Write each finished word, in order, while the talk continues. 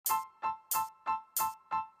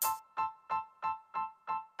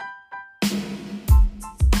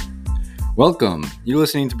Welcome. You're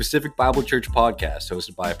listening to Pacific Bible Church Podcast,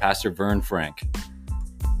 hosted by Pastor Vern Frank.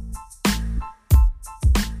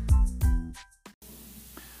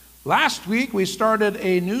 Last week, we started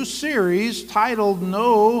a new series titled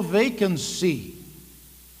No Vacancy.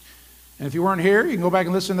 And if you weren't here, you can go back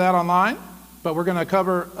and listen to that online. But we're going to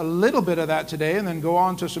cover a little bit of that today and then go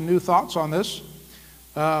on to some new thoughts on this.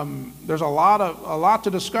 There's a lot to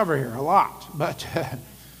discover here, a lot. But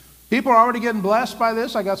people are already getting blessed by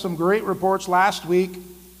this. I got some great reports last week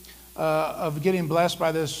of getting blessed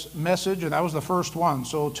by this message, and that was the first one.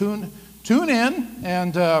 So tune in,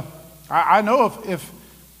 and I know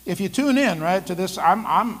if you tune in right to this,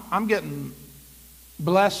 I'm getting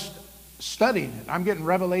blessed studying it. I'm getting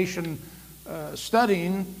revelation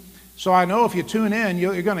studying. So I know if you tune in,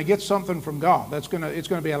 you're going to get something from God. It's going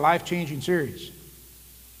to be a life-changing series.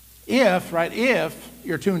 If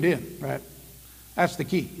you're tuned in, right? That's the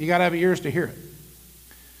key. You got to have ears to hear it.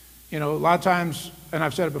 You know, a lot of times, and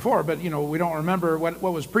I've said it before, but, you know, we don't remember what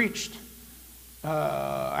was preached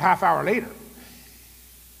a half hour later.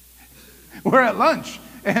 We're at lunch,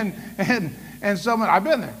 and someone, I've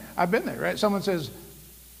been there, right? Someone says,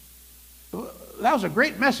 that was a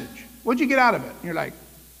great message. What'd you get out of it? And you're like,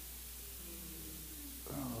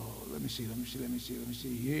 oh, let me see.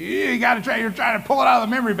 You got to you're trying to pull it out of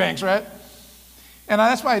the memory banks, right? And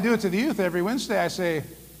that's why I do it to the youth every Wednesday. I say,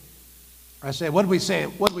 what did we say?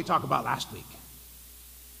 What did we talk about last week?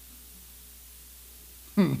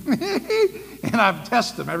 And I've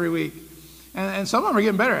tested them every week, and some of them are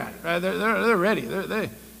getting better at it. Right? They're ready. They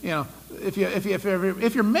you know, if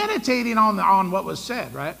you're meditating on what was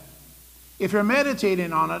said, right? If you're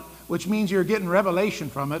meditating on it, which means you're getting revelation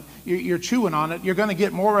from it, you're chewing on it, you're going to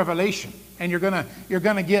get more revelation, and you're going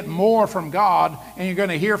to get more from God, and you're going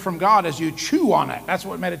to hear from God as you chew on it. That's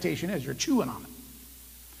what meditation is. You're chewing on it.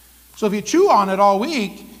 So if you chew on it all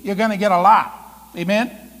week, you're going to get a lot.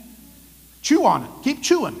 Amen? Chew on it. Keep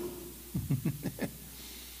chewing.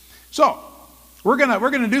 So we're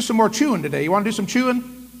gonna do some more chewing today. You want to do some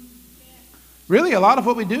chewing? Really, a lot of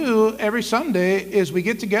what we do every Sunday is we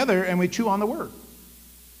get together and we chew on the Word.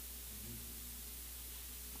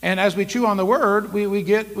 And as we chew on the Word, we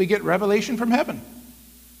get revelation from heaven.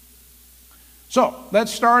 So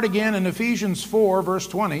let's start again in Ephesians 4, verse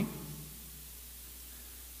 20.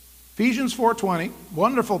 Ephesians 4:20,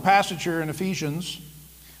 wonderful passage here in Ephesians.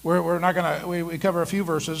 We're not gonna we cover a few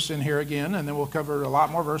verses in here again, and then we'll cover a lot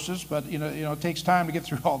more verses. But you know it takes time to get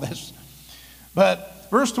through all this. But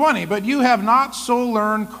verse 20, but you have not so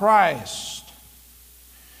learned Christ,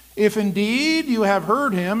 if indeed you have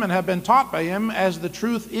heard him and have been taught by him, as the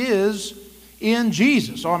truth is in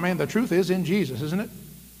Jesus. Oh, I mean, the truth is in Jesus, isn't it?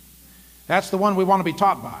 That's the one we want to be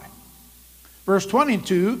taught by. Verse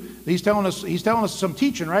 22, he's telling us some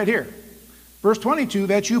teaching right here. Verse 22,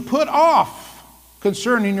 that you put off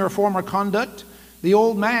concerning your former conduct the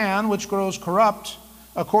old man which grows corrupt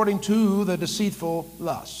according to the deceitful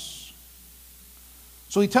lusts.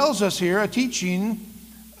 So he tells us here a teaching,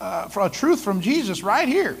 for a truth from Jesus right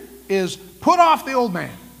here is put off the old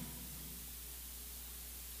man.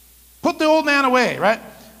 Put the old man away, right?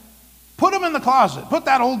 Put him in the closet. Put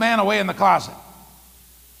that old man away in the closet.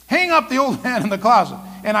 Hang up the old man in the closet.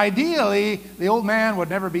 And ideally, the old man would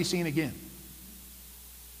never be seen again.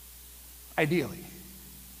 Ideally.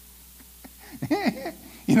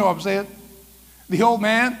 You know what I'm saying? The old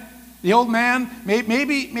man,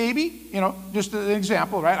 maybe, you know, just an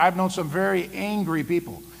example, right? I've known some very angry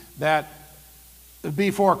people that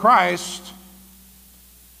before Christ,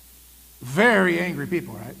 very angry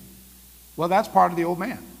people, right? Well, that's part of the old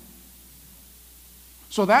man.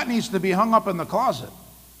 So that needs to be hung up in the closet.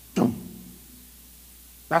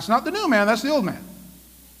 That's not the new man, that's the old man.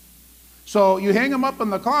 So you hang him up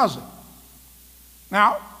in the closet.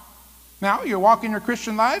 Now you're walking your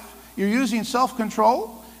Christian life, you're using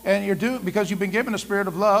self-control, and you're doing because you've been given a spirit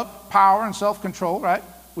of love, power, and self-control, right?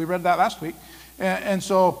 We read that last week. And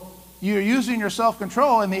so you're using your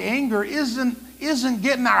self-control, and the anger isn't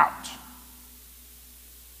getting out.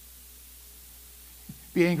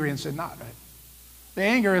 Be angry and sin not, right? The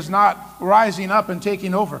anger is not rising up and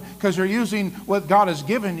taking over because you're using what God has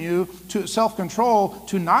given you to self-control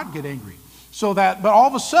to not get angry. But all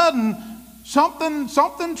of a sudden,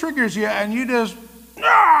 something triggers you and you just,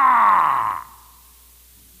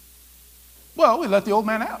 Well, we let the old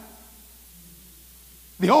man out.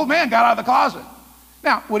 The old man got out of the closet.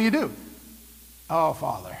 Now, what do? Oh,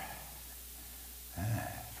 Father,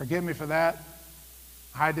 forgive me for that.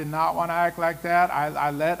 I did not want to act like that.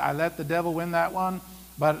 I let the devil win that one.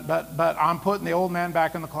 But I'm putting the old man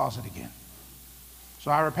back in the closet again.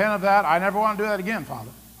 So I repent of that. I never want to do that again,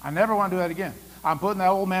 Father. I never want to do that again. I'm putting that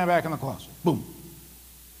old man back in the closet. Boom.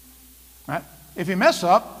 Right? If you mess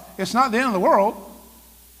up, it's not the end of the world.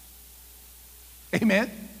 Amen.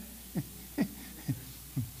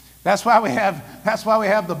 That's why we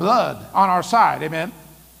have the blood on our side. Amen.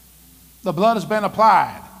 The blood has been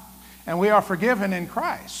applied, and we are forgiven in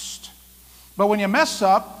Christ. But when you mess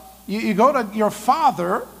up, you go to your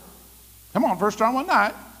Father. Come on, 1 John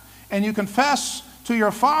 1:9, and you confess to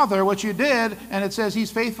your Father what you did, and it says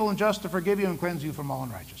He's faithful and just to forgive you and cleanse you from all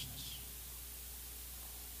unrighteousness.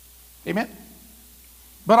 Amen.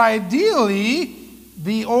 But ideally,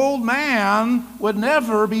 the old man would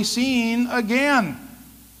never be seen again.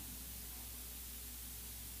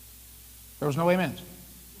 There was no amens.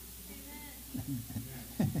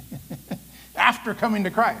 After coming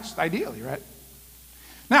to Christ, ideally, right?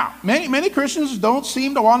 Now, many Christians don't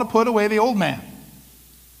seem to want to put away the old man.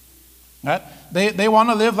 Right? They want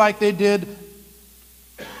to live like they did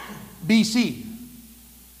BC,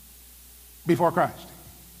 before Christ.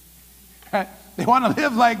 Right? They want to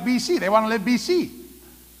live like BC. They want to live BC.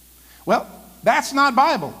 Well, that's not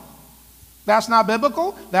Bible. That's not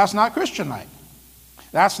biblical. That's not Christian-like.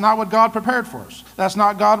 That's not what God prepared for us. That's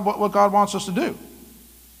not what God wants us to do.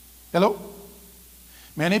 Hello?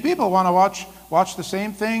 Many people want to watch the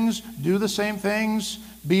same things, do the same things,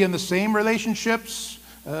 be in the same relationships,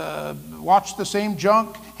 watch the same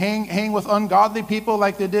junk, hang with ungodly people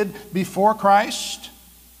like they did before Christ,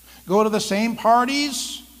 go to the same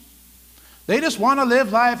parties. They just want to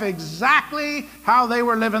live life exactly how they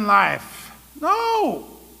were living life.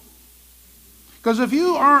 No. Because if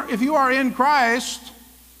you are in Christ,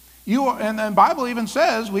 and the Bible even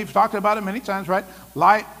says, we've talked about it many times, right?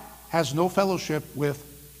 Light has no fellowship with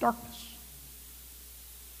darkness.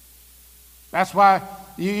 That's why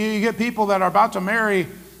you get people that are about to marry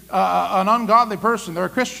an ungodly person. They're a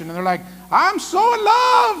Christian, and they're like, I'm so in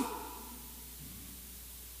love.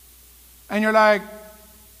 And you're like,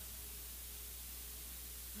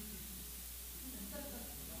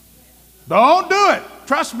 don't do it.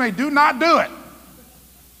 Trust me, do not do it.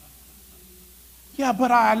 Yeah,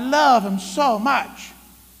 but I love him so much.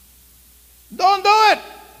 Don't do it.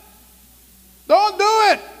 Don't do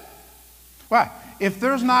it. Why? If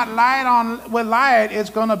there's not light on with light, it's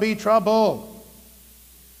going to be trouble.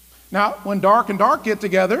 Now, when dark and dark get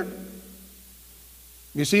together,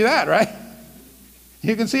 you see that, right?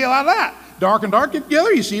 You can see a lot of that. Dark and dark get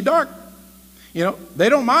together, you see dark. You know, they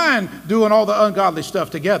don't mind doing all the ungodly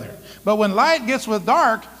stuff together. But when light gets with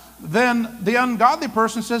dark, then the ungodly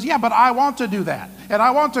person says, yeah, but I want to do that, and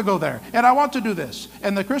I want to go there, and I want to do this.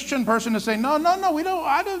 And the Christian person is saying, no, we don't,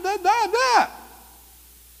 I do that.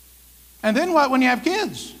 And then what when you have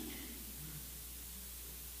kids?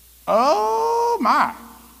 Oh, my.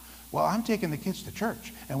 Well, I'm taking the kids to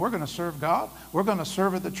church, and we're going to serve God. We're going to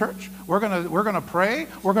serve at the church. We're going to pray.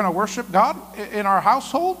 We're going to worship God in our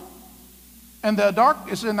household. And the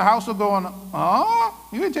dark is in the household going, oh,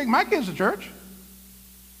 you didn't take my kids to church.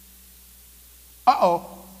 Uh-oh.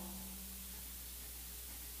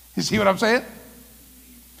 You see what I'm saying?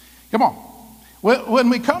 Come on. When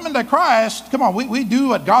we come into Christ, come on, we do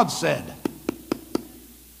what God said.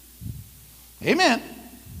 Amen.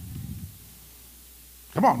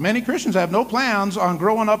 Come on, many Christians have no plans on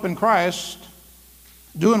growing up in Christ,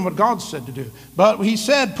 doing what God said to do. But he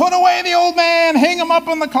said, put away the old man, hang him up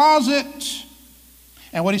in the closet.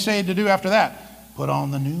 And what did he say to do after that? Put on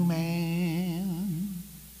the new man.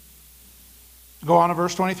 Go on to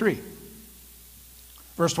verse 23.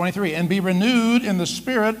 Verse 23, and be renewed in the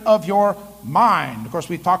spirit of your mind. Of course,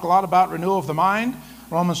 we talk a lot about renewal of the mind.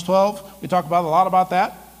 Romans 12, we talk about a lot about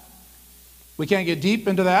that. We can't get deep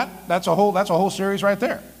into that. That's a whole series right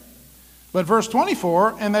there. But verse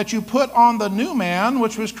 24, and that you put on the new man,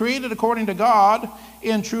 which was created according to God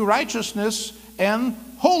in true righteousness and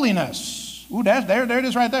holiness. Ooh, there it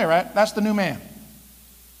is right there, right? That's the new man.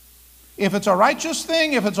 If it's a righteous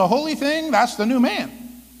thing, if it's a holy thing, that's the new man.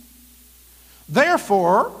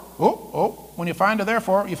 Therefore, when you find a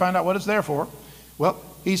therefore, you find out what it's there for. Well,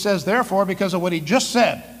 he says therefore because of what he just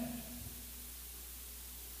said.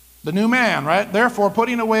 The new man, right? Therefore,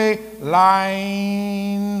 putting away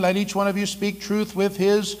lying, let each one of you speak truth with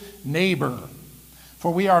his neighbor.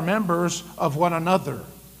 For we are members of one another.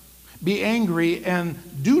 Be angry and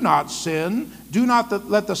do not sin. Do not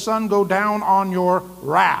let the sun go down on your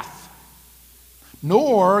wrath,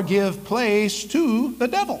 nor give place to the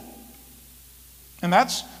devil. And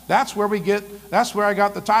that's where I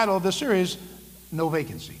got the title of this series, No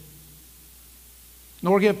Vacancy.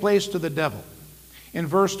 Nor give place to the devil. In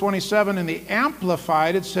verse 27 in the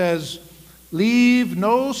Amplified, it says, Leave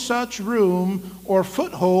no such room or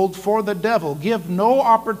foothold for the devil. Give no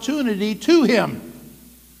opportunity to him.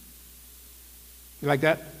 You like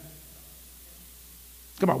that?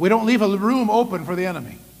 Come on, we don't leave a room open for the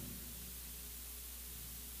enemy.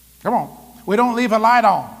 Come on, we don't leave a light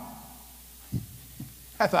on.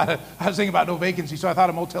 I was thinking about no vacancy, so I thought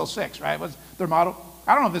of Motel 6, right? Was their motto?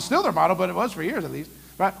 I don't know if it's still their motto, but it was for years at least.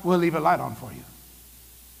 Right? We'll leave a light on for you.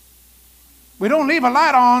 We don't leave a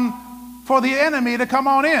light on for the enemy to come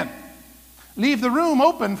on in. Leave the room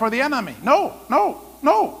open for the enemy. No, no,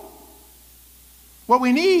 no. What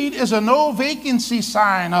we need is a no vacancy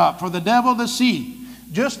sign up for the devil to see.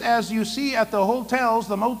 Just as you see at the hotels,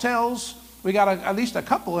 the motels, we got at least a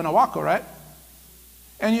couple in Oahu, right?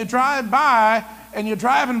 And you drive by, and you're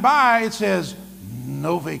driving by, it says,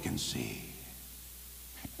 no vacancy.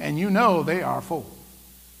 And you know they are full.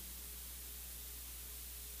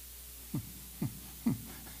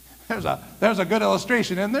 There's a good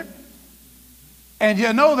illustration, isn't there? And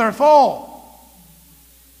you know they're full.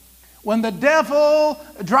 When the devil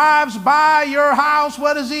drives by your house,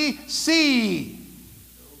 what does he see?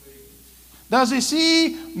 Does he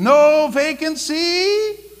see no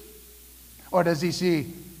vacancy? Or does he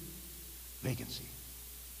see vacancy?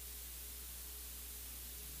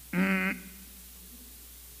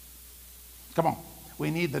 Come on.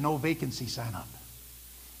 We need the no vacancy sign up.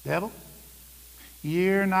 Devil,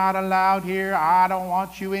 you're not allowed here. I don't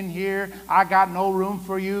want you in here. I got no room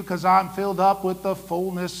for you because I'm filled up with the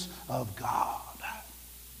fullness of God.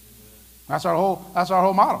 That's our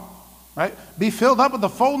whole motto, right? Be filled up with the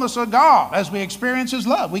fullness of God as we experience His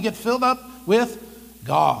love. We get filled up with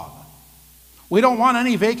God. We don't want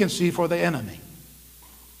any vacancy for the enemy.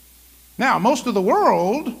 Now, most of the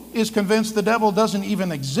world is convinced the devil doesn't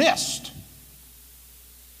even exist.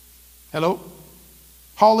 Hello?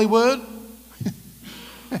 Hollywood?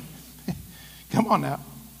 Come on now.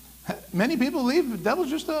 Many people believe the devil's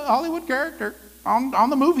just a Hollywood character on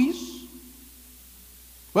the movies.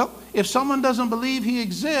 Well, if someone doesn't believe he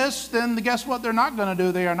exists, then guess what they're not going to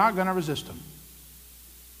do? They are not going to resist him,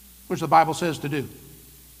 which the Bible says to do.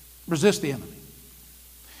 Resist the enemy.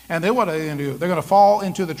 And then what are they going to do? They're going to fall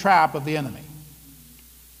into the trap of the enemy.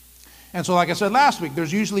 And so, like I said last week,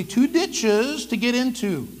 there's usually two ditches to get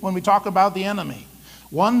into when we talk about the enemy.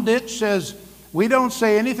 One ditch says, we don't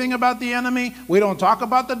say anything about the enemy. We don't talk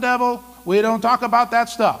about the devil. We don't talk about that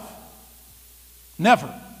stuff.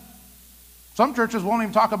 Never. Some churches won't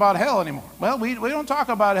even talk about hell anymore. Well, we don't talk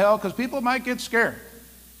about hell because people might get scared.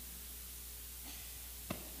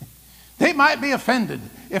 They might be offended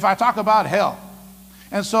if I talk about hell.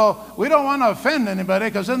 And so we don't want to offend anybody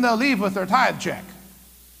because then they'll leave with their tithe check.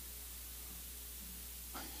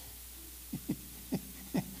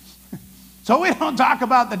 So we don't talk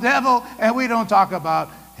about the devil and we don't talk about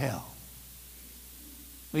hell.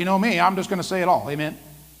 You know me, I'm just going to say it all. Amen.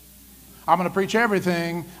 I'm going to preach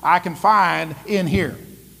everything I can find in here.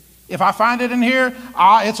 If I find it in here,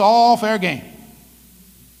 it's all fair game.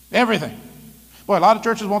 Everything. Boy, a lot of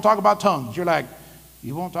churches won't talk about tongues. You're like,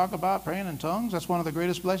 you won't talk about praying in tongues? That's one of the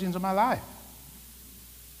greatest blessings of my life.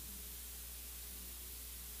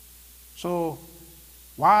 So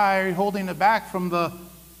why are you holding it back from the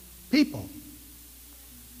people?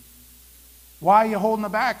 Why are you holding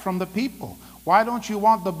it back from the people? Why don't you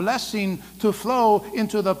want the blessing to flow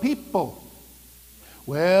into the people?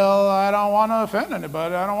 Well, I don't want to offend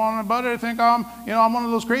anybody. I don't want anybody to think I'm one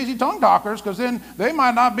of those crazy tongue talkers, because then they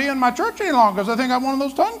might not be in my church any longer because I think I'm one of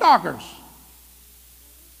those tongue talkers.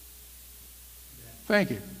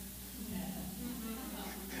 Thank you.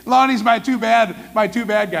 Lonnie's my too bad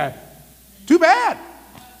guy. Too bad.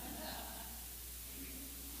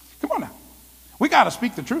 Come on now. We got to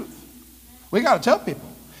speak the truth. We got to tell people.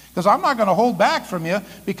 Because I'm not going to hold back from you,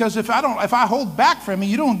 because if I hold back from you,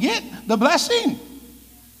 you don't get the blessing.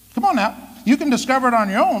 Come on now. You can discover it on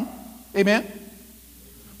your own. Amen.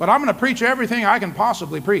 But I'm going to preach everything I can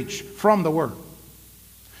possibly preach from the Word.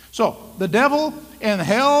 So, the devil and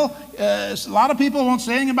hell, a lot of people won't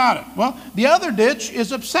say anything about it. Well, the other ditch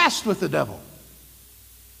is obsessed with the devil.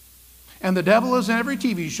 And the devil is in every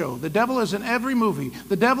TV show. The devil is in every movie.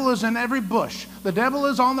 The devil is in every bush. The devil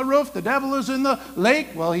is on the roof. The devil is in the lake.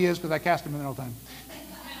 Well, he is, because I cast him in there all the time.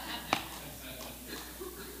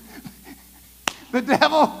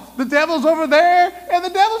 The devil's over there, and the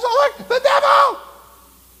devil's over there. The devil!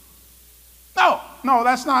 No,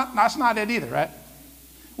 that's not it either, right?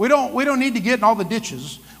 We don't need to get in all the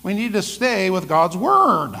ditches. We need to stay with God's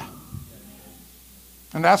Word.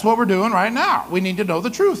 And that's what we're doing right now. We need to know the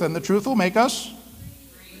truth, and the truth will make us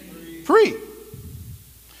free.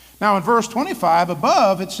 Now in verse 25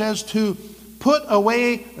 above, it says to put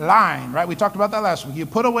away lying, right? We talked about that last week. You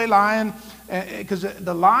put away lying because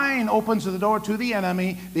the lying opens the door to the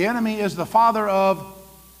enemy. The enemy is the father of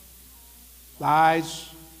lies.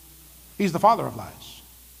 He's the father of lies.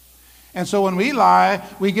 And so when we lie,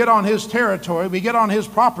 we get on his territory, we get on his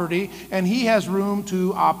property, and he has room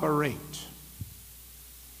to operate.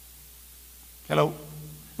 Hello.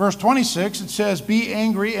 Verse 26, it says, be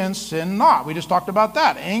angry and sin not. We just talked about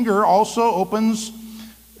that. Anger also opens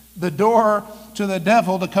the door to the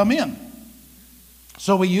devil to come in.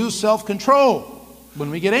 So we use self-control when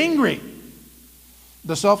we get angry.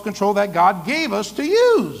 The self-control that God gave us to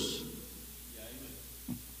use.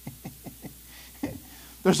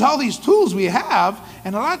 There's all these tools we have,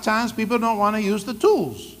 and a lot of times people don't want to use the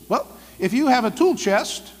tools. Well, if you have a tool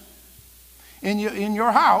chest in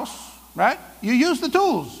your house, right, you use the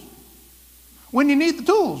tools when you need the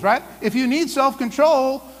tools, right? If you need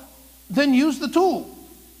self-control, then use the tool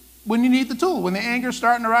when you need the tool. When the anger's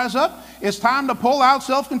starting to rise up, it's time to pull out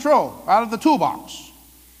self-control out of the toolbox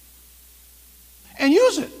and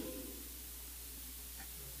use it.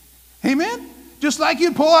 Amen? Just like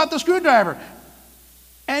you'd pull out the screwdriver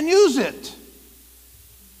and use it.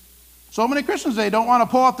 So many Christians, they don't want to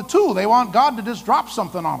pull out the tool. They want God to just drop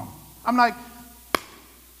something on them. I'm like,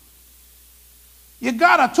 you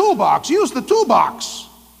got a toolbox. Use the toolbox.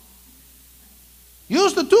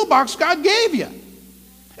 Use the toolbox God gave you.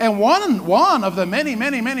 And one of the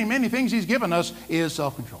many things he's given us is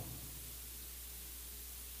self-control.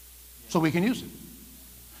 So we can use it.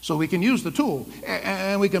 So we can use the tool.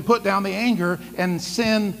 And we can put down the anger and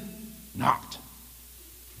sin not.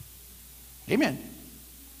 Amen.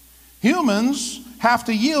 Humans have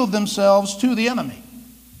to yield themselves to the enemy.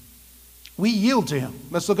 We yield to him.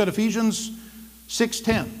 Let's look at Ephesians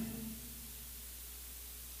 6:10.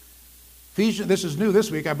 Ephesians, this is new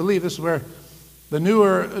this week. I believe this is where the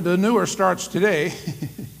newer starts today.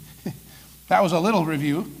 That was a little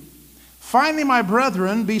review. Finally, my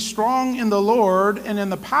brethren, be strong in the Lord and in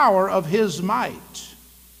the power of his might.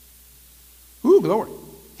 Ooh, glory.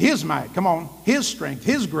 His might, come on. His strength,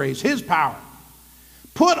 his grace, his power.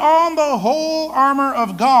 Put on the whole armor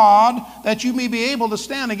of God that you may be able to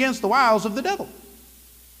stand against the wiles of the devil.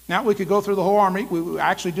 Now, we could go through the whole armor. We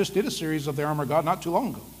actually just did a series of the armor of God not too long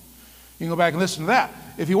ago. You can go back and listen to that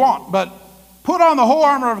if you want. But put on the whole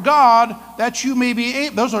armor of God that you may be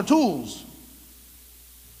able. Those are tools.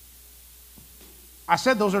 I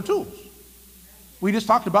said those are tools. We just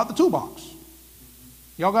talked about the toolbox.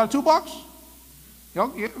 Y'all got a toolbox?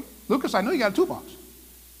 Lucas, I know you got a toolbox.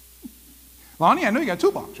 Lonnie, I know you got a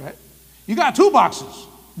toolbox, right? You got toolboxes,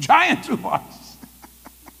 giant toolboxes.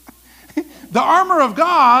 The armor of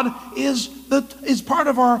God is part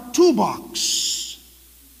of our toolbox.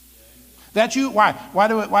 Why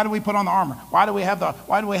do we put on the armor? Why do we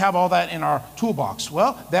have all that in our toolbox?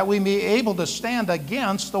 Well, that we be able to stand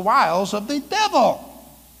against the wiles of the devil.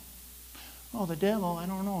 Oh, the devil, I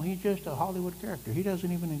don't know. He's just a Hollywood character. He doesn't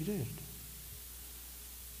even exist.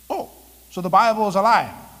 Oh, so the Bible is a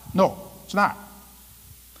lie. No, it's not.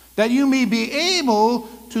 That you may be able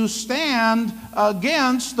to stand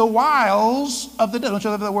against the wiles of the devil. Don't you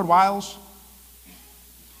love that word, wiles?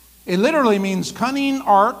 It literally means cunning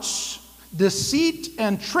arts, deceit,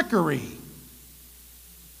 and trickery.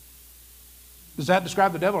 Does that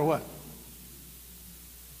describe the devil or what?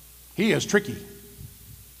 He is tricky.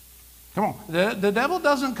 Come on. The devil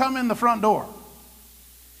doesn't come in the front door.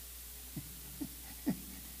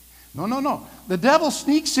 No. The devil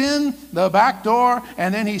sneaks in the back door,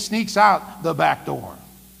 and then he sneaks out the back door.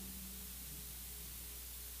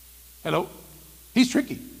 Hello? He's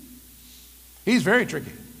tricky. He's very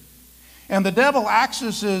tricky. And the devil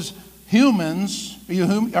accesses humans.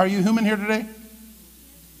 Are you human here today?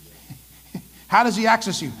 How does he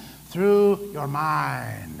access you? Through your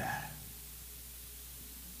mind.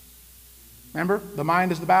 Remember, the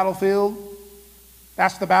mind is the battlefield.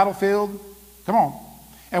 That's the battlefield. Come on.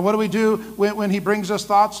 And what do we do when he brings us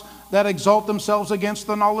thoughts that exalt themselves against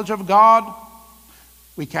the knowledge of God?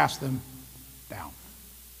 We cast them down.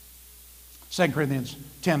 2 Corinthians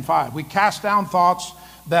 10:5. We cast down thoughts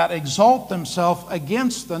that exalt themselves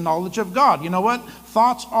against the knowledge of God. You know what?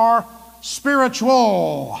 Thoughts are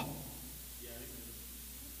spiritual.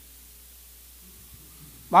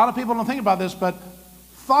 A lot of people don't think about this, but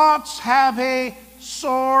thoughts have a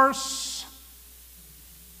source.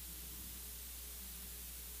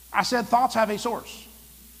 I said thoughts have a source.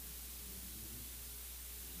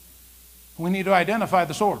 We need to identify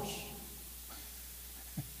the source.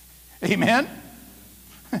 Amen?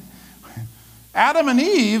 Adam and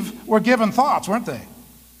Eve were given thoughts, weren't they?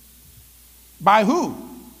 By who?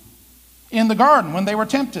 In the garden when they were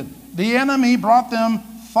tempted. The enemy brought them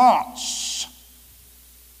thoughts.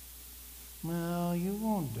 Well, you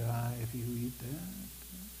won't die if you eat that.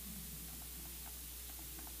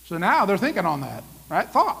 So now they're thinking on that, right?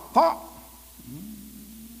 Thought.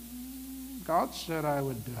 God said I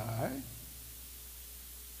would die.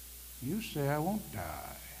 You say I won't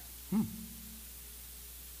die.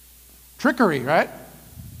 Trickery, right?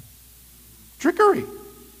 Trickery.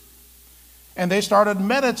 And they started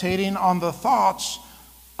meditating on the thoughts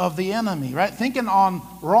of the enemy, right? Thinking on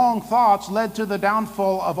wrong thoughts led to the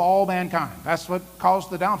downfall of all mankind. That's what caused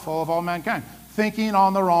the downfall of all mankind. Thinking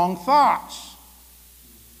on the wrong thoughts.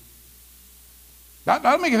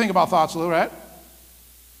 That'll make you think about thoughts a little, right?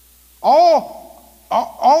 All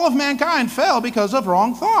of mankind fell because of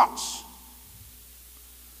wrong thoughts.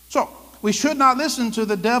 So, we should not listen to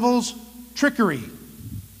the devil's trickery.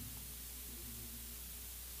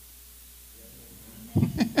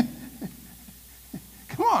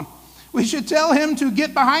 Come on. We should tell him to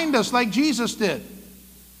get behind us like Jesus did.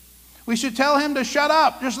 We should tell him to shut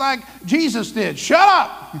up just like Jesus did. Shut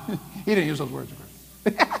up! He didn't use those words, of course.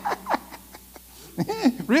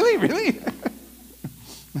 Really?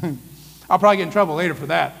 I'll probably get in trouble later for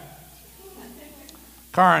that.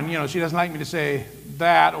 Karen, she doesn't like me to say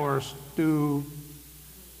that or stew.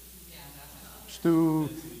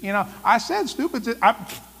 I said stupid.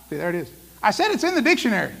 There it is. I said it's in the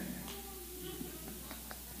dictionary.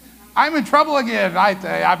 I'm in trouble again. I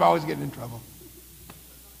tell you, I'm always getting in trouble.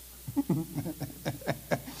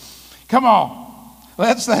 Come on.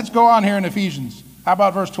 Let's go on here in Ephesians. How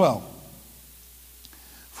about verse 12?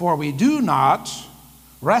 For we do not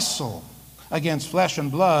wrestle against flesh and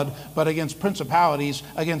blood, but against principalities,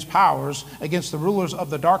 against powers, against the rulers of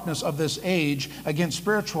the darkness of this age, against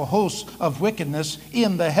spiritual hosts of wickedness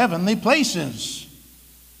in the heavenly places.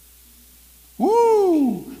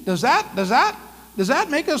 Woo! Does that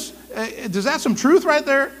make us, does that some truth right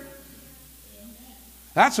there?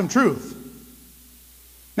 That's some truth.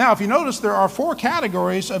 Now, if you notice, there are 4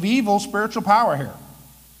 categories of evil spiritual power here.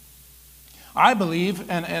 I believe,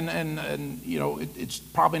 and it's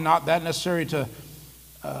probably not that necessary to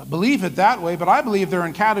believe it that way, but I believe they're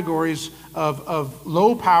in categories of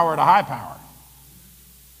low power to high power.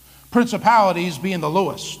 Principalities being the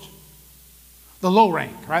lowest, the low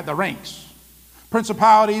rank, right? The ranks.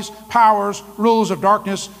 Principalities, powers, rulers of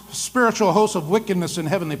darkness, spiritual hosts of wickedness in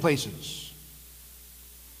heavenly places.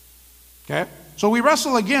 Okay? So we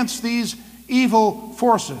wrestle against these evil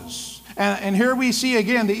forces. And here we see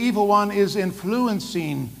again the evil one is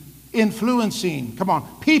influencing, come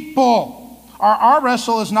on, people. Our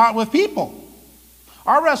wrestle is not with people.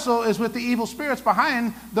 Our wrestle is with the evil spirits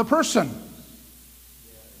behind the person.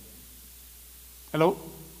 Hello?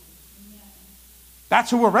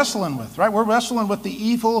 That's who we're wrestling with, right? We're wrestling with the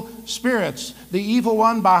evil spirits, the evil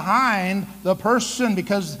one behind the person,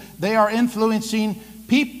 because they are influencing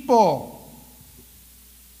people.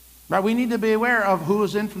 Right? We need to be aware of who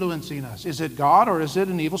is influencing us. Is it God or is it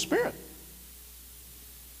an evil spirit?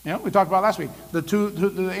 We talked about last week.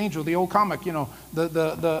 The angel, the old comic,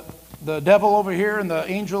 the devil over here and the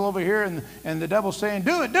angel over here, and the devil saying,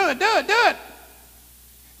 do it, do it, do it, do it.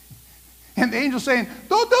 And the angel saying,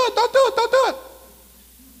 don't do it, don't do it, don't do it.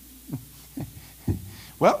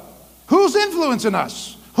 Well, who's influencing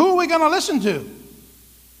us? Who are we going to listen to?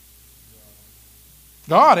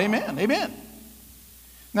 God, amen, amen.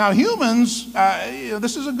 Now, humans,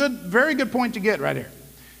 this is a very good point to get right here.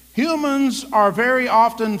 Humans are very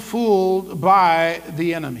often fooled by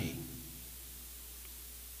the enemy.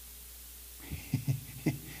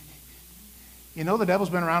 The devil's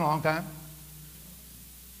been around a long time.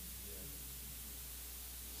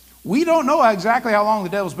 We don't know exactly how long the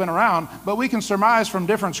devil's been around, but we can surmise from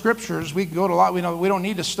different scriptures. We can go to a lot. We don't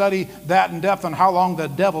need to study that in depth on how long the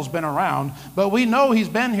devil's been around, but we know he's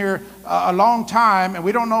been here a long time, and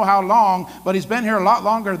we don't know how long, but he's been here a lot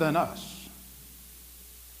longer than us.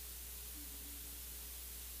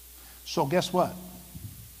 So guess what?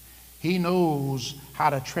 He knows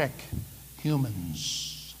how to trick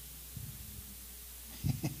humans.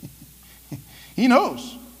 He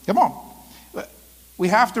knows. Come on. We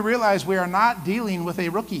have to realize we are not dealing with a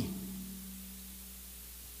rookie.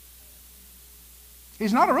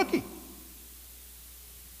 He's not a rookie.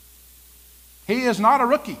 He is not a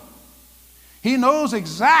rookie. He knows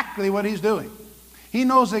exactly what he's doing. He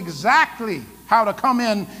knows exactly how to come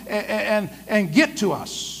in and get to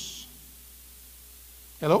us.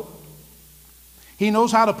 Hello? He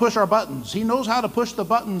knows how to push our buttons. He knows how to push the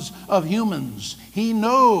buttons of humans. He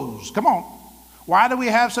knows. Come on. Why do we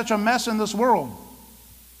have such a mess in this world?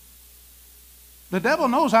 The devil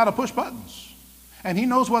knows how to push buttons. And he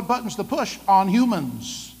knows what buttons to push on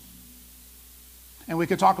humans. And we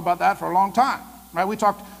could talk about that for a long time, right? We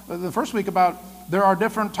talked the first week about there are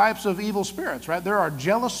different types of evil spirits, right? There are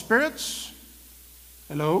jealous spirits.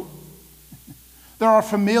 Hello? There are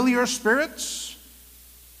familiar spirits.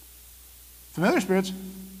 Familiar spirits,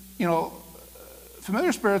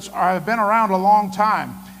 have been around a long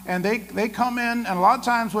time. And they come in, and a lot of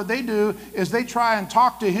times what they do is they try and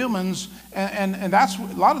talk to humans, and that's a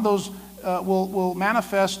lot of those will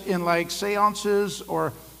manifest in like seances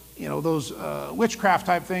or those witchcraft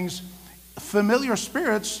type things. Familiar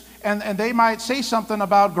spirits, and they might say something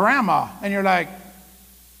about grandma, and you're like,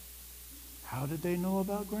 how did they know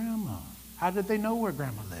about grandma? How did they know where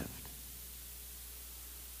grandma lived?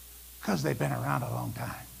 Because they've been around a long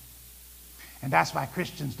time. And that's why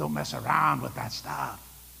Christians don't mess around with that stuff.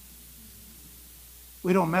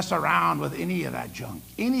 We don't mess around with any of that junk.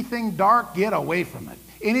 Anything dark, get away from it.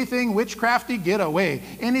 Anything witchcrafty, get away.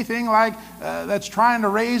 Anything like that's trying to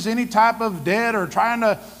raise any type of dead or trying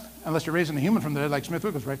to, unless you're raising a human from the dead like Smith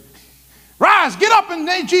Wiggles, right? Rise, get up in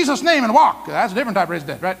Jesus' name and walk. That's a different type of raised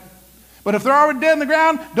dead, right? But if they're already dead in the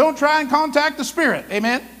ground, don't try and contact the spirit.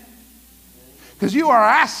 Amen? Because you are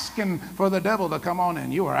asking for the devil to come on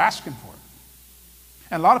in. You are asking for it.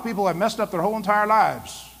 And a lot of people have messed up their whole entire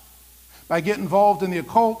lives by getting involved in the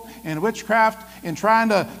occult and witchcraft and trying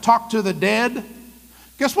to talk to the dead.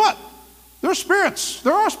 Guess what? They're spirits.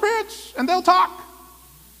 There are spirits, and they'll talk.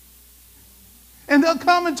 And they'll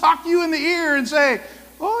come and talk to you in the ear and say,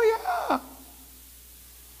 oh, yeah,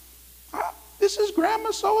 this is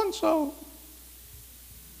Grandma so-and-so.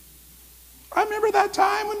 I remember that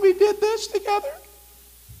time when we did this together.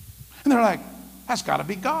 And they're like, that's got to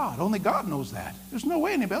be God. Only God knows that. There's no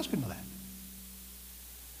way anybody else can know that.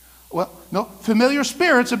 Well, no, familiar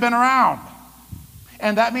spirits have been around.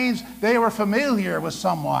 And that means they were familiar with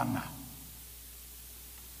someone.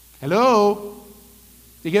 Hello?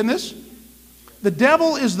 You getting this? The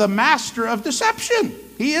devil is the master of deception.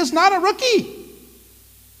 He is not a rookie.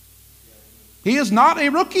 He is not a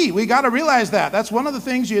rookie. We got to realize that. That's one of the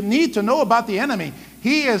things you need to know about the enemy.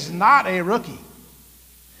 He is not a rookie.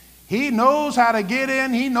 He knows how to get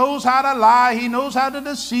in. He knows how to lie. He knows how to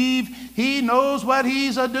deceive. He knows what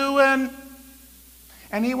he's a-doing.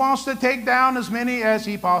 And he wants to take down as many as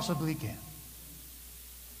he possibly can.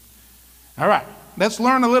 All right. Let's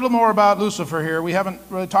learn a little more about Lucifer here. We haven't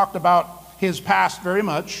really talked about his past very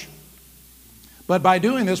much. But by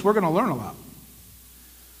doing this, we're going to learn a lot.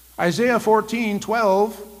 Isaiah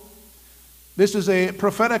 14:12. This is a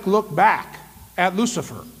prophetic look back at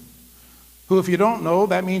Lucifer, who, if you don't know,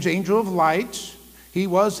 that means angel of light. He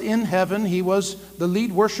was in heaven. He was the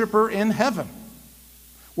lead worshiper in heaven,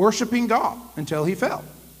 worshiping God until he fell.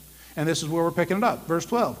 And this is where we're picking it up. Verse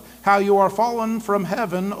 12. How you are fallen from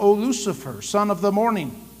heaven, O Lucifer, son of the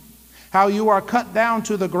morning. How you are cut down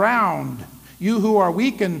to the ground, you who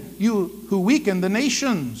weaken the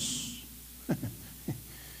nations.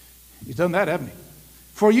 He's done that, hasn't he?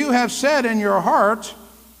 For you have said in your heart,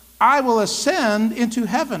 I will ascend into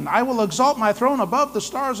heaven. I will exalt my throne above the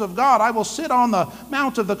stars of God. I will sit on the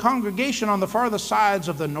mount of the congregation on the farthest sides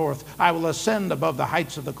of the north. I will ascend above the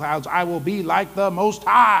heights of the clouds. I will be like the Most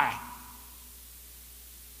High.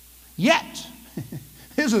 Yet,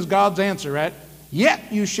 this is God's answer, right?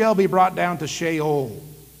 Yet you shall be brought down to Sheol.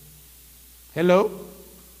 Hello?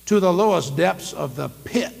 To the lowest depths of the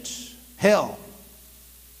pit, hell.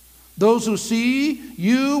 Those who see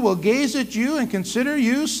you will gaze at you and consider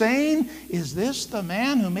you, saying, is this the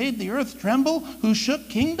man who made the earth tremble, who shook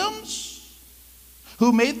kingdoms,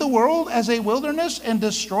 who made the world as a wilderness and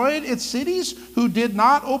destroyed its cities, who did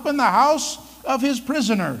not open the house of his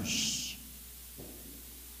prisoners?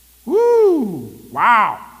 Woo!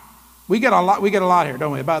 Wow! We get a lot here,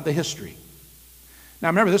 don't we, about the history. Now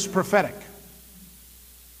remember, this is prophetic.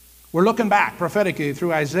 We're looking back prophetically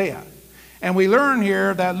through Isaiah. And we learn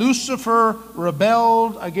here that Lucifer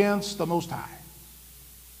rebelled against the Most High.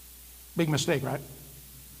 Big mistake, right?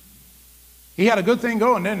 He had a good thing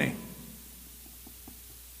going, didn't he?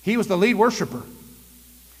 He was the lead worshiper.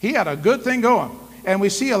 He had a good thing going. And we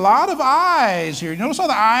see a lot of eyes here. You notice all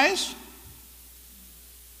the eyes?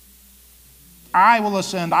 I will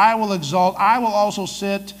ascend. I will exalt. I will also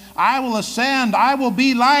sit. I will ascend. I will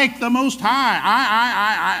be like the Most High.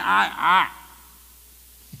 I.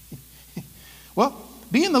 Well,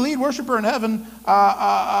 being the lead worshiper in heaven,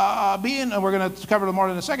 and we're going to cover it more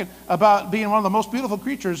in a second, about being one of the most beautiful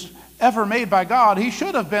creatures ever made by God, he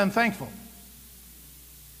should have been thankful.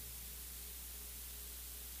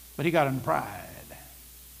 But he got in pride.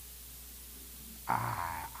 I.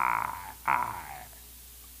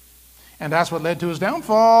 And that's what led to his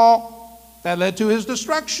downfall. That led to his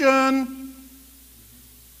destruction.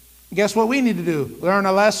 Guess what we need to do? Learn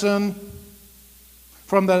a lesson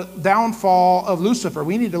from the downfall of Lucifer.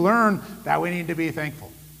 We need to learn that we need to be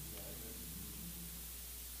thankful.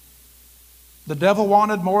 The devil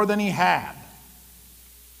wanted more than he had.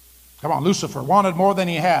 Come on, Lucifer wanted more than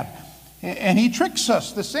he had. And he tricks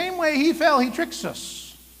us. The same way he fell, he tricks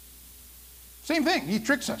us. Same thing, he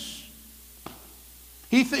tricks us.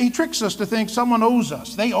 He tricks us to think someone owes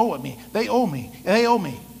us. They owe me. They owe me. They owe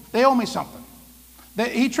me. They owe me something.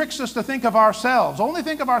 He tricks us to think of ourselves. Only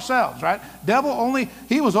think of ourselves, right?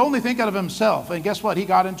 He was only thinking of himself. And guess what? He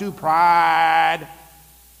got into pride.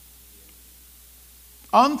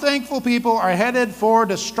 Unthankful people are headed for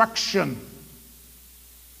destruction.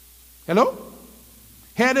 Hello?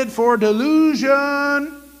 Headed for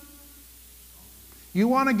delusion. You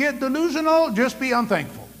want to get delusional? Just be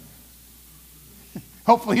unthankful.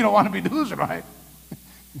 Hopefully you don't want to be delusional, right?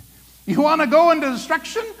 You want to go into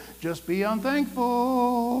destruction? Just be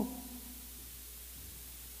unthankful.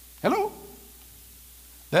 Hello?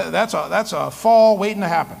 That's a fall waiting to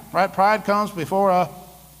happen, right? Pride comes before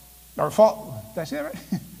or fall. Did I say that right?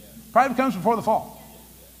 Yeah. Pride comes before the fall.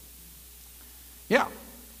 Yeah.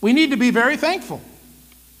 We need to be very thankful.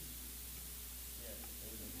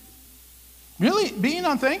 Really, being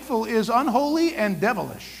unthankful is unholy and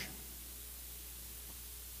devilish.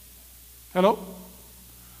 Hello?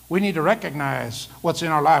 We need to recognize what's in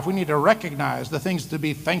our life. We need to recognize the things to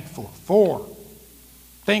be thankful for.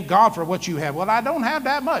 Thank God for what you have. Well, I don't have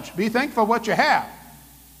that much. Be thankful for what you have.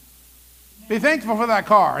 Be thankful for that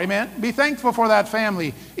car. Amen. Be thankful for that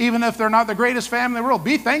family, even if they're not the greatest family in the world.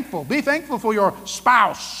 Be thankful. Be thankful for your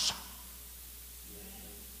spouse.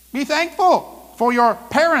 Be thankful for your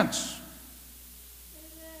parents.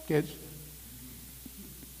 Kids.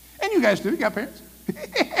 And you guys too. You got parents.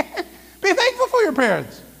 Be thankful for your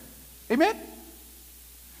parents. Amen.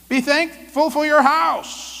 Be thankful for your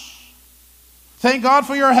house. Thank God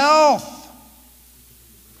for your health.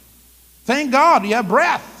 Thank God you have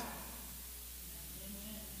breath.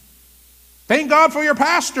 Thank God for your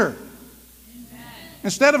pastor. Amen.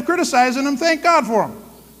 Instead of criticizing him, thank God for him.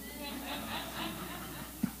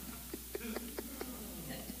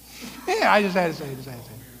 Yeah, I just had to say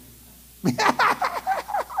it.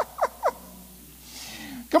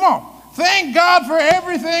 Come on. Thank God for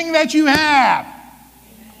everything that you have.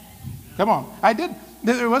 Come on.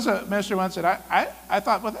 There was a minister once that I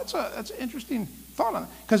thought, well, that's an interesting thought on it.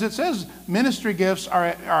 Because it says ministry gifts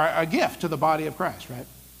are a gift to the body of Christ, right?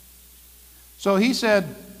 So he said,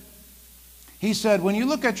 when you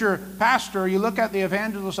look at your pastor, you look at the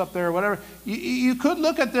evangelist up there or whatever, you could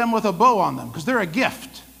look at them with a bow on them because they're a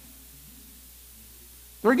gift.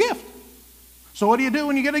 They're a gift. So what do you do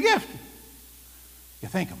when you get a gift? You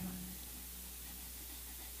thank them.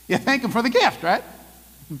 You thank them for the gift, right?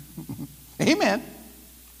 Amen.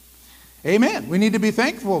 Amen. We need to be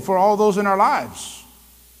thankful for all those in our lives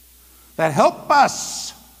that help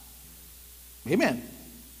us. Amen.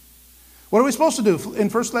 What are we supposed to do in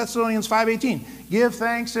 1 Thessalonians 5:18? Give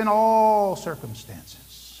thanks in all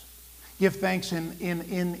circumstances. Give thanks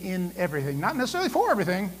in everything. Not necessarily for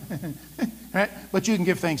everything, right? But you can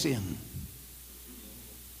give thanks in.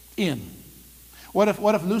 In. What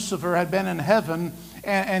if Lucifer had been in heaven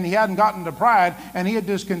and he hadn't gotten to pride and he had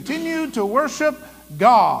just continued to worship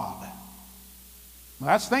God? Well,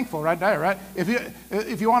 that's thankful right there, right?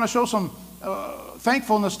 If you want to show some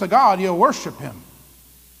thankfulness to God, you'll worship Him.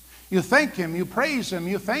 You thank Him, you praise Him,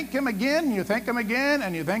 you thank Him again, you thank Him again,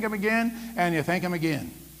 and you thank Him again, and you thank Him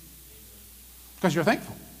again. Because you're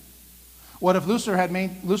thankful. What if Lucifer had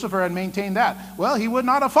maintained that? Well, he would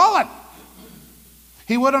not have fallen.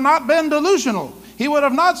 He would have not been delusional. He would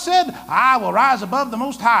have not said, I will rise above the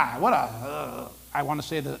Most High. I want to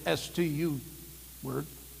say the S-T-U word.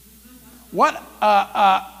 What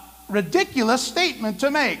a ridiculous statement to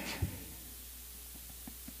make.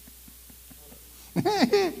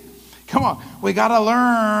 Come on, we got to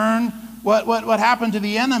learn what happened to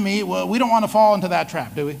the enemy. Well, we don't want to fall into that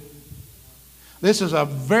trap, do we? This is a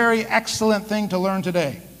very excellent thing to learn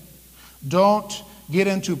today. Don't get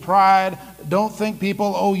into pride. Don't think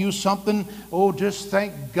people owe you something. Oh, just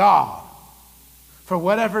thank God. For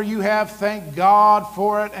whatever you have, thank God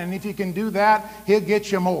for it. And if you can do that, He'll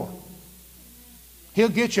get you more. He'll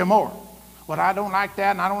get you more. Well, I don't like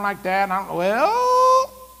that, and I don't like that.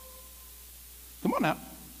 Well, come on now.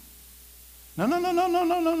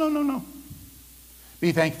 No.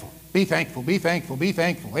 Be thankful. Be thankful. Be thankful. Be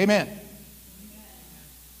thankful. Amen.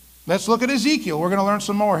 Let's look at Ezekiel. We're going to learn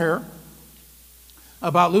some more here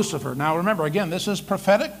about Lucifer. Now remember, again, this is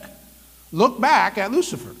prophetic. Look back at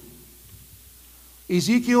Lucifer.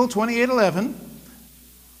 Ezekiel 28:11.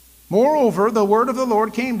 Moreover, the word of the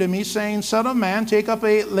Lord came to me, saying, Son of man, take up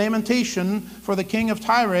a lamentation for the king of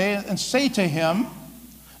Tyre, and say to him,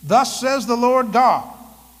 Thus says the Lord God.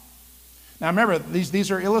 Now remember, these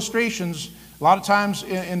are illustrations. A lot of times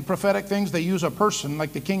in prophetic things, they use a person,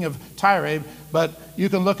 like the king of Tyre, but you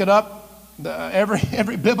can look it up.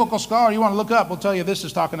 Every biblical scholar you want to look up will tell you this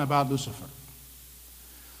is talking about Lucifer.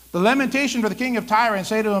 The lamentation for the king of Tyre, and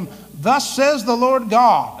say to him, Thus says the Lord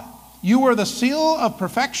God, you were the seal of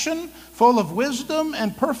perfection, full of wisdom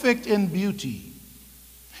and perfect in beauty.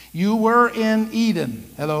 You were in Eden.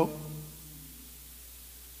 Hello?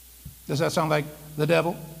 Does that sound like the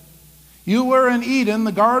devil? You were in Eden,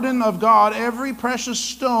 the garden of God. Every precious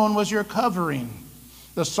stone was your covering.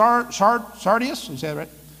 The sardius, is that right?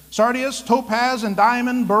 Sardius, topaz, and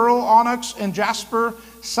diamond, beryl, onyx, and jasper,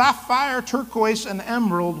 sapphire, turquoise, and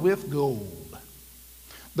emerald with gold.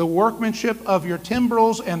 The workmanship of your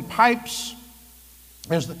timbrels and pipes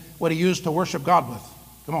is what he used to worship God with.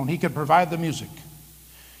 Come on, he could provide the music.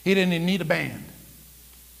 He didn't even need a band.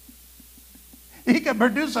 He could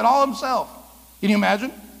produce it all himself. Can you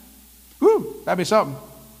imagine? Whew, that'd be something.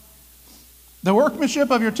 The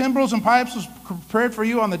workmanship of your timbrels and pipes was prepared for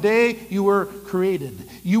you on the day you were created.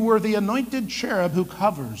 You were the anointed cherub who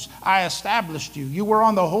covers. I established you. You were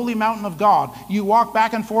on the holy mountain of God. You walked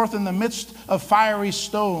back and forth in the midst of fiery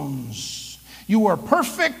stones. You were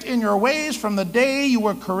perfect in your ways from the day you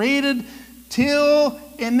were created till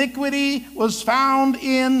iniquity was found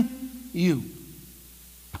in you.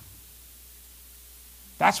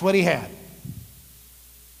 That's what he had.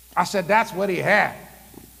 I said, that's what he had.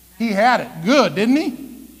 He had it good, didn't he?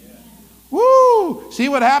 Yeah. Woo! See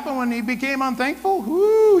what happened when he became unthankful?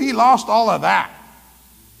 Woo! He lost all of that.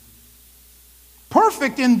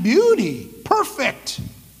 Perfect in beauty. Perfect.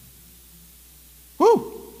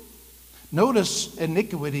 Woo! Notice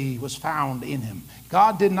iniquity was found in him.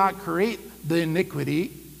 God did not create the iniquity.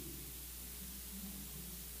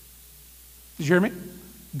 Did you hear me?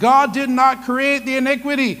 God did not create the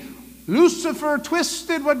iniquity. Lucifer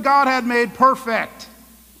twisted what God had made perfect.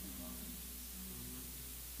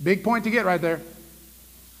 Big point to get right there.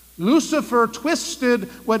 Lucifer twisted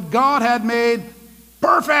what God had made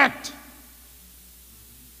perfect.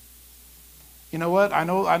 You know what? I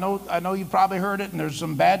know you've probably heard it, and there's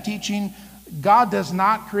some bad teaching. God does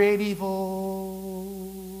not create evil.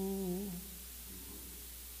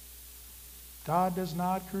 God does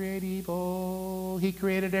not create evil. He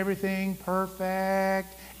created everything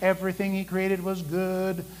perfect. Everything he created was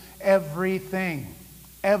good. Everything.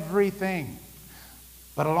 Everything.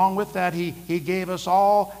 But along with that, he gave us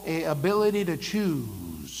all an ability to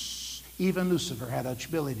choose. Even Lucifer had an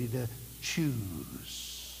ability to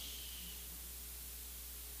choose.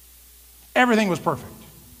 Everything was perfect.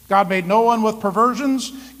 God made no one with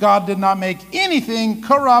perversions. God did not make anything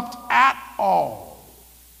corrupt at all.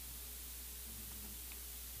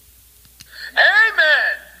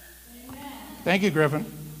 Amen. Thank you, Griffin.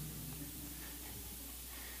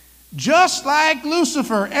 Just like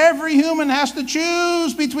Lucifer, every human has to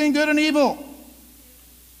choose between good and evil.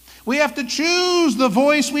 We have to choose the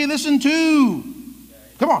voice we listen to.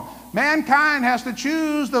 Come on. Mankind has to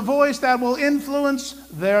choose the voice that will influence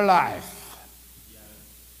their life.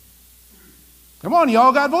 Come on, you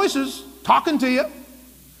all got voices talking to you.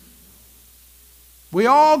 We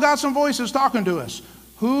all got some voices talking to us.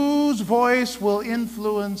 Whose voice will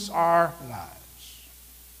influence our lives?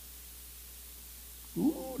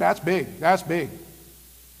 Ooh, that's big. That's big.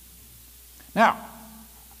 Now,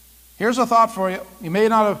 here's a thought for you. You may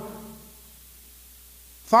not have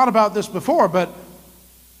thought about this before, but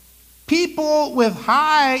people with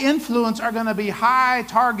high influence are going to be high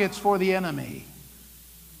targets for the enemy.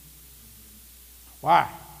 Why?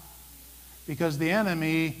 Because the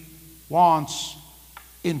enemy wants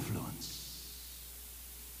influence.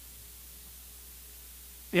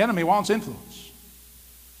 The enemy wants influence.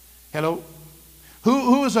 Hello?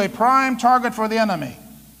 Who is a prime target for the enemy?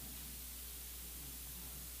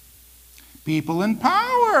 People in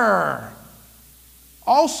power,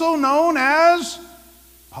 also known as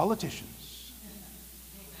politicians.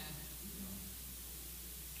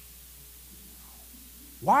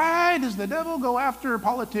 Why does the devil go after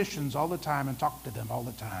politicians all the time and talk to them all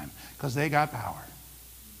the time? Because they got power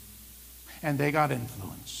and they got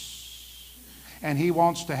influence. And he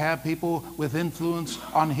wants to have people with influence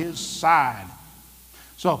on his side.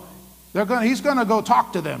 So he's going to go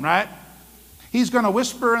talk to them, right? He's going to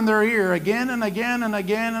whisper in their ear again and again and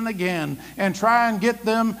again and again and try and get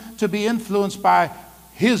them to be influenced by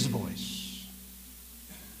his voice.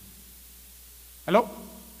 Hello?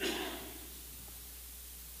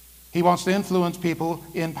 He wants to influence people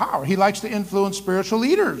in power. He likes to influence spiritual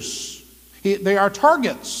leaders. They are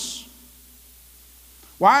targets.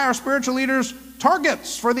 Why are spiritual leaders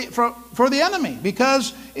targets for the enemy?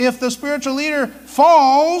 Because if the spiritual leader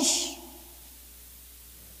falls,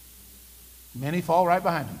 many fall right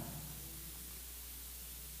behind him.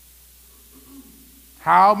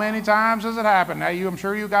 How many times has it happened? Now, I'm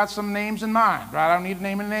sure you got some names in mind, right? I don't need to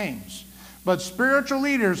name any names. But spiritual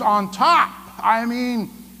leaders on top, I mean,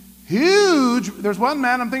 huge. There's one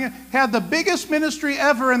man I'm thinking had the biggest ministry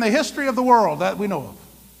ever in the history of the world that we know of.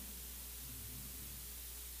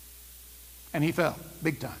 And he fell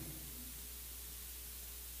big time.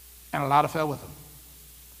 And a lot of fell with him.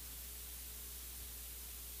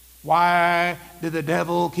 Why did the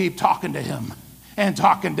devil keep talking to him? And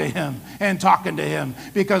talking to him and talking to him?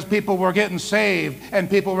 Because people were getting saved, and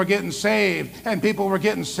people were getting saved, and people were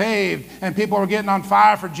getting saved, and people were getting on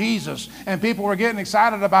fire for Jesus, and people were getting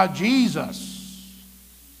excited about Jesus.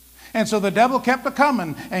 And so the devil kept a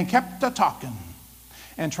coming and kept a talking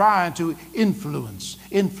and trying to influence.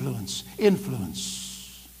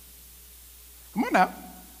 Come on now.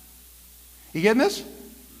 You getting this?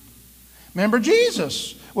 Remember,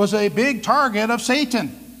 Jesus was a big target of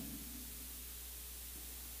Satan.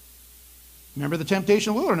 Remember the temptation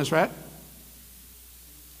of the wilderness, right?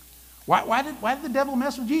 Why did the devil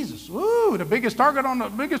mess with Jesus? Ooh, the biggest target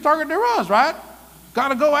there was, right? Got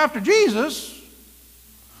to go after Jesus.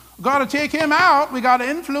 Got to take him out. We got to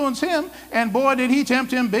influence him. And boy, did he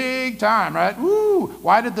tempt him big time, right? Ooh,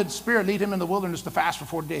 why did the Spirit lead him in the wilderness to fast for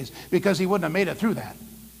 40 days? Because he wouldn't have made it through that.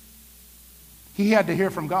 He had to hear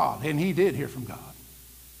from God, and he did hear from God.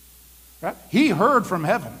 Right? He heard from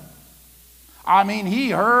heaven. I mean,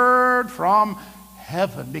 he heard from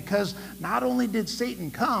heaven, because not only did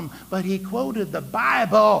Satan come, but he quoted the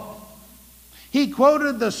Bible. He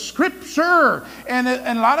quoted the Scripture. And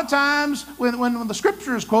a lot of times when the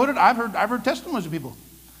Scripture is quoted, I've heard testimonies of people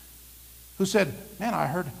who said, man, I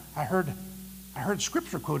heard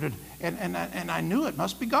Scripture quoted, and I knew it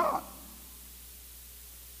must be God.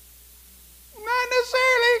 Not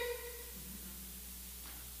necessarily.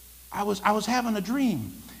 I was having a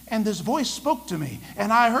dream, and this voice spoke to me,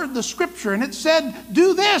 and I heard the Scripture, and it said,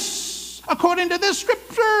 do this according to this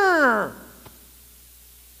Scripture.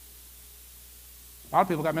 A lot of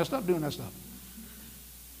people got messed up doing that stuff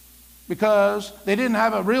because they didn't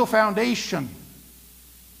have a real foundation.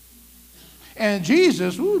 And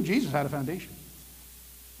Jesus had a foundation.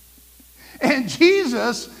 And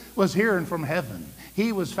Jesus was hearing from heaven.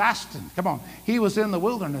 He was fasting. Come on. He was in the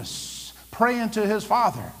wilderness praying to his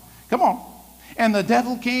Father. Come on. And the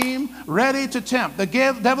devil came ready to tempt. The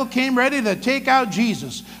devil came ready to take out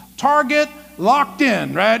Jesus. Target locked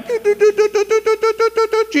in, right?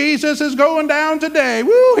 Jesus is going down today.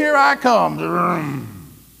 Woo, here I come.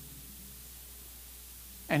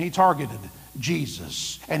 And he targeted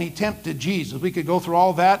Jesus. And he tempted Jesus. We could go through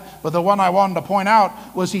all that, but the one I wanted to point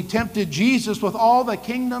out was he tempted Jesus with all the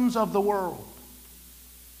kingdoms of the world.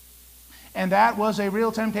 And that was a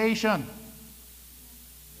real temptation.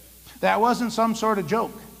 That wasn't some sort of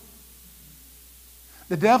joke.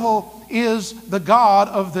 The devil is the god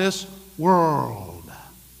of this world.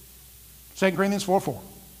 2 Corinthians 4:4.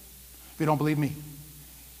 If you don't believe me.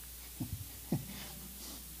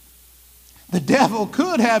 The devil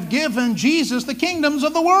could have given Jesus the kingdoms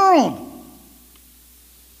of the world.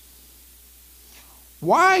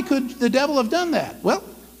 Why could the devil have done that? Well,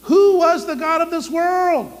 who was the god of this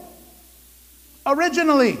world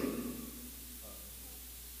originally?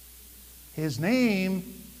 His name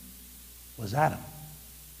was Adam.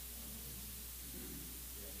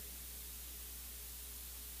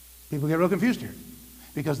 People get real confused here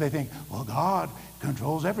because they think, well, God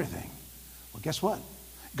controls everything. Well, guess what?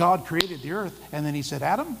 God created the earth, and then he said,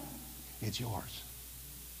 Adam, it's yours.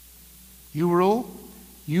 You rule,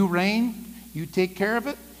 you reign, you take care of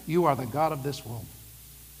it. You are the God of this world.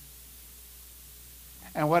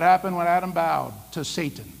 And what happened when Adam bowed to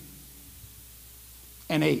Satan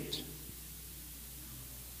and ate?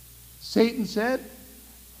 Satan said,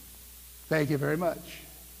 thank you very much.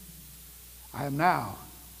 I am now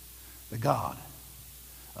the God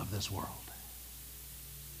of this world.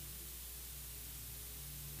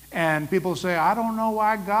 And people say, I don't know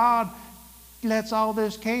why God lets all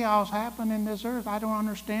this chaos happen in this earth. I don't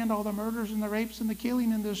understand all the murders and the rapes and the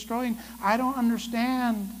killing and the destroying. I don't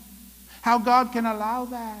understand how God can allow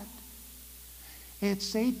that. It's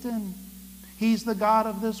Satan. He's the God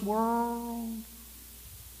of this world.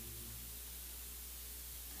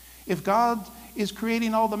 If God is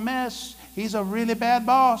creating all the mess, he's a really bad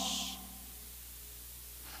boss.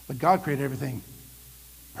 But God created everything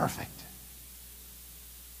perfect.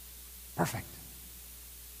 perfect.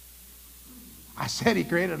 I said he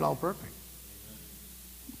created it all perfect.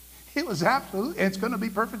 It was absolute. It's going to be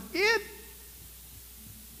perfect again.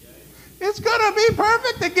 It's going to be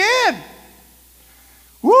perfect again.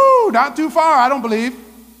 Woo, not too far, I don't believe.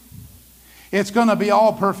 It's going to be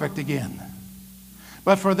all perfect again.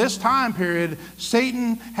 But for this time period,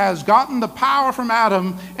 Satan has gotten the power from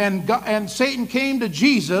Adam, and Satan came to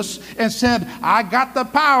Jesus and said, I got the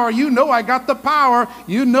power. You know I got the power.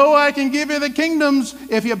 You know I can give you the kingdoms.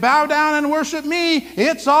 If you bow down and worship me,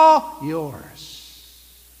 it's all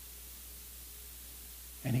yours.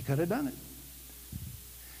 And he could have done it.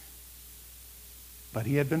 But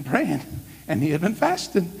he had been praying, and he had been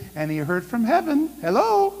fasting, and he heard from heaven,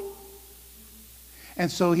 hello. And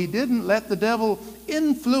so he didn't let the devil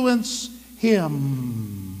influence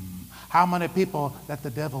him. How many people let the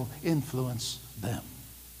devil influence them?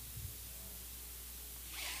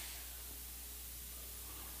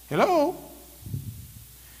 Hello?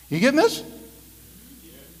 You getting this?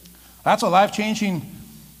 That's a life-changing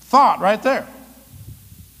thought right there.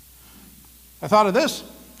 I thought of this.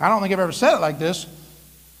 I don't think I've ever said it like this.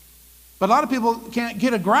 But a lot of people can't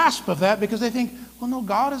get a grasp of that because they think, well, no,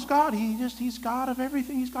 God is God. He's God of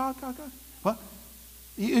everything. He's God. Well,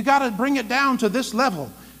 you got to bring it down to this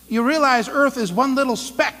level. You realize Earth is one little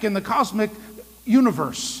speck in the cosmic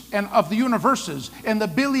universe and of the universes and the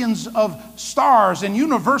billions of stars and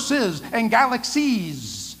universes and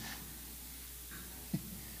galaxies.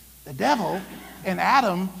 The devil and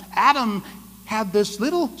Adam had this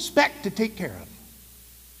little speck to take care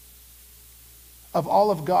of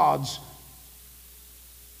all of God's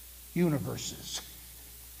universes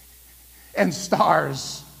and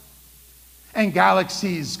stars and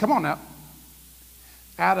galaxies. Come on now.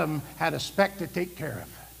 Adam had a speck to take care of.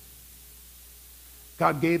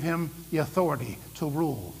 God gave him the authority to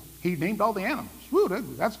rule. He named all the animals. Woo,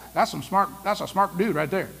 that's a smart dude right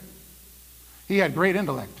there. He had great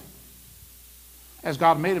intellect, as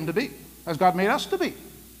God made him to be, as God made us to be.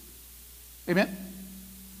 Amen?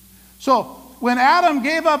 So, when Adam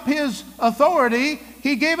gave up his authority,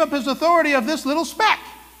 he gave up his authority of this little speck.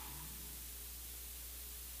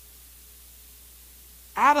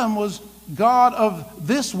 Adam was God of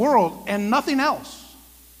this world and nothing else.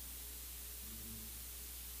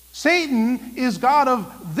 Satan is God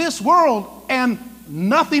of this world and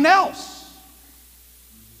nothing else.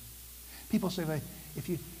 People say, well, if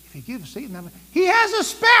you give Satan that, he has a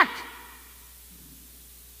speck.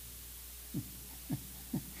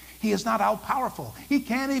 He is not all powerful. He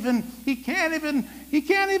can't even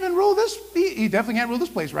rule this. He definitely can't rule this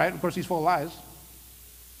place, right? Of course, he's full of lies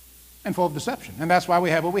and full of deception. And that's why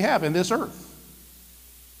we have what we have in this earth.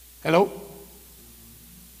 Hello?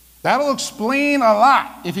 That'll explain a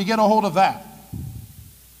lot if you get a hold of that.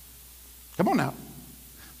 Come on now.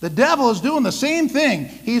 The devil is doing the same thing.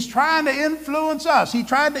 He's trying to influence us. He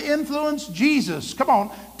tried to influence Jesus. Come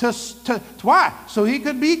on. To why? So he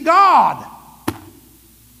could be God.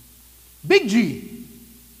 Big G.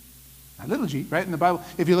 Not little g, right? In the Bible,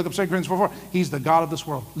 if you look up 2 Corinthians 4:4, he's the God of this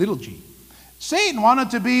world. Little g. Satan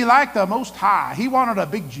wanted to be like the Most High. He wanted a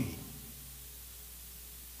big G.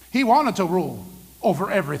 He wanted to rule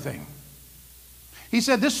over everything. He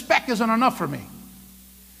said, this speck isn't enough for me.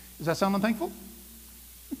 Does that sound unthankful?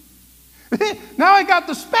 Now I got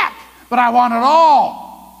the speck, but I want it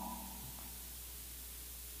all.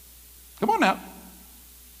 Come on now.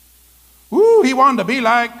 Woo, he wanted to be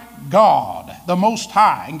like God, the Most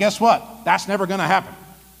High. And guess what? That's never going to happen.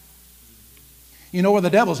 You know where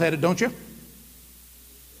the devil's headed, don't you?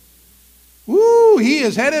 Woo, he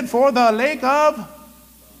is headed for the lake of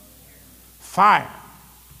fire.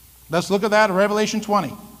 Let's look at that in Revelation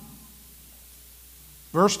 20.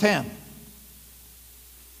 Verse 10.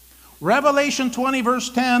 Revelation 20, verse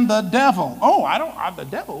 10, the devil. Oh, the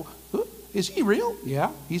devil. Is he real?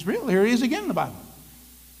 Yeah, he's real. Here he is again in the Bible.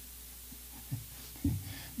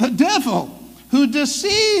 The devil who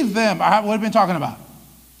deceived them. What have we been talking about?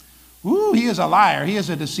 Ooh, he is a liar. He is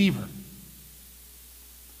a deceiver.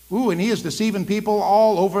 Ooh, and he is deceiving people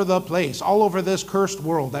all over the place, all over this cursed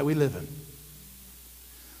world that we live in.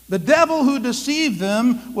 The devil who deceived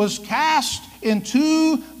them was cast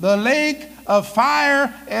into the lake of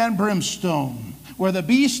fire and brimstone, where the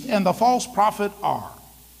beast and the false prophet are.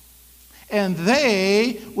 And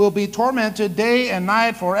they will be tormented day and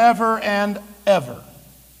night forever and ever.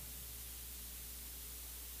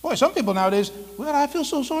 Boy, some people nowadays, well, I feel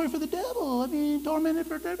so sorry for the devil. I mean, tormented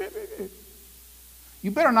for... You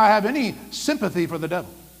better not have any sympathy for the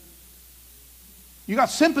devil. You got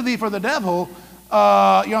sympathy for the devil, you're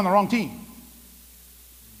on the wrong team.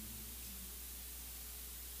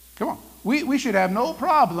 Come on. we should have no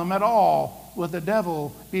problem at all with the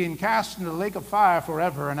devil being cast into the lake of fire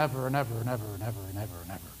forever and ever and ever and ever and ever and ever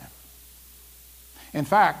and ever and ever. In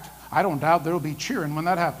fact, I don't doubt there will be cheering when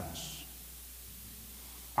that happens.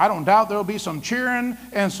 I don't doubt there will be some cheering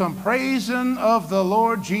and some praising of the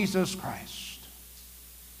Lord Jesus Christ.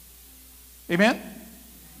 Amen?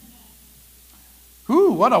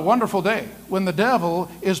 Ooh, what a wonderful day when the devil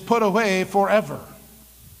is put away forever.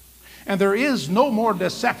 And there is no more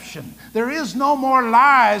deception. There is no more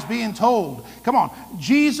lies being told. Come on.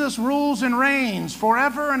 Jesus rules and reigns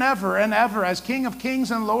forever and ever and ever as King of Kings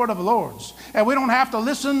and Lord of Lords. And we don't have to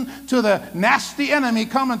listen to the nasty enemy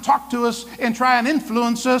come and talk to us and try and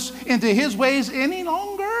influence us into his ways any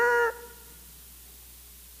longer.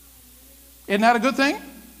 Isn't that a good thing?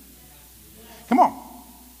 Come on.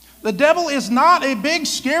 The devil is not a big,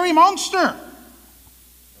 scary monster,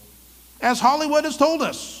 as Hollywood has told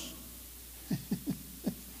us.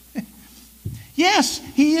 Yes,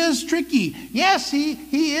 he is tricky. Yes,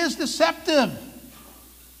 he is deceptive.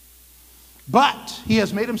 But he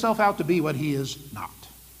has made himself out to be what he is not.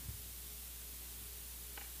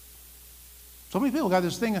 So many people got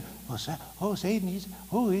this thing of, Satan, he's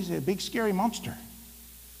a big, scary monster.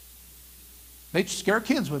 They scare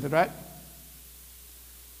kids with it, right?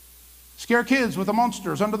 Scare kids with the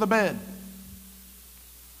monsters under the bed.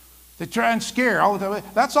 They try and scare all the time.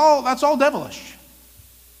 That's all devilish.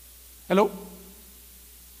 Hello?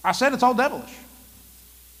 I said it's all devilish.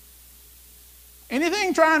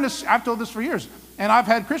 Anything trying to, I've told this for years, and I've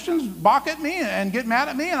had Christians balk at me and get mad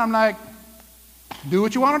at me, and I'm like, do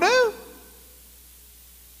what you want to do.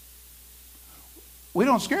 We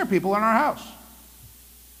don't scare people in our house.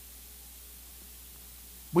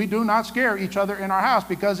 We do not scare each other in our house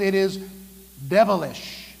because it is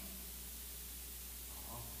devilish.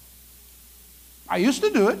 I used to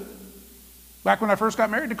do it back when I first got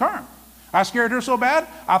married to Carmen. I scared her so bad,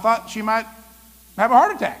 I thought she might have a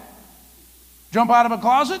heart attack. Jump out of a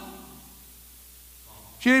closet.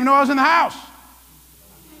 She didn't even know I was in the house.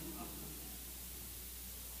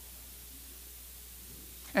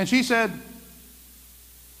 And she said,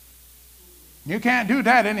 you can't do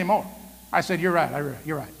that anymore. I said, you're right.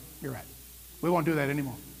 You're right. We won't do that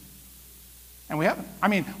anymore. And we haven't. I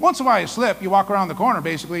mean, once in a while you slip, you walk around the corner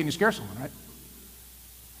basically and you scare someone, right?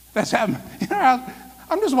 That's happened in our house.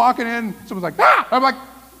 I'm just walking in, someone's like, ah! I'm like,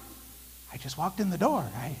 I just walked in the door.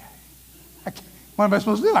 What am I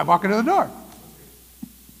supposed to do? I walk into the door.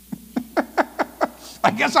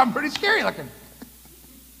 I guess I'm pretty scary looking.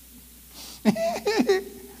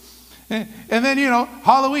 And then,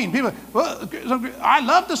 Halloween. People, well, I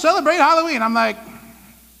love to celebrate Halloween. I'm like,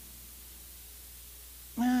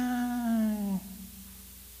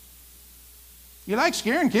 you like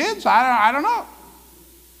scaring kids? I don't know.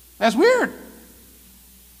 That's weird.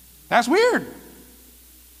 That's weird.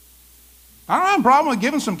 I don't have a problem with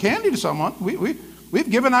giving some candy to someone. We've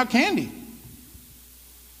given out candy.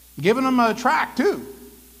 Given them a tract too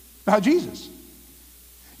about Jesus.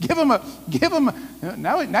 Give them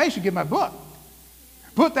now you should give them a book.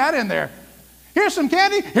 Put that in there. Here's some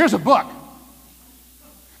candy, here's a book.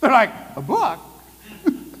 They're like, a book?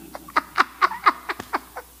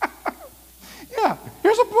 Yeah,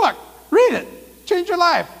 here's a book. Read it. Change your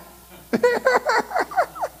life.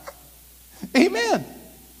 Amen.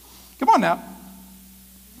 Come on now.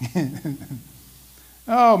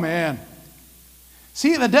 Oh, man.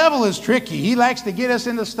 See, the devil is tricky. He likes to get us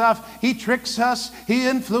into stuff. He tricks us. He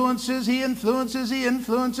influences.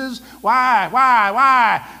 Why?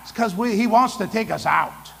 It's because he wants to take us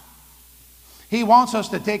out. He wants us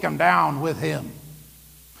to take him down with him.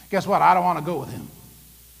 Guess what? I don't want to go with him.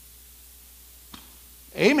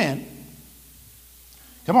 Amen.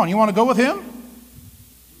 Come on, you want to go with him?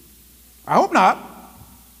 I hope not.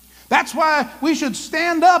 That's why we should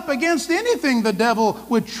stand up against anything the devil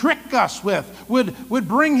would trick us with, would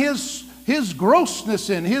bring his grossness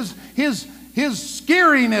in, his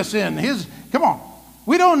scariness in, come on.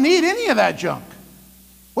 We don't need any of that junk.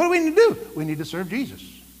 What do we need to do? We need to serve Jesus.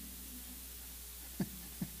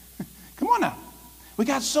 Come on now. We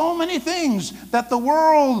got so many things that the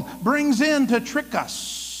world brings in to trick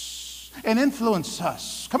us and influence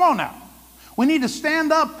us. Come on now. We need to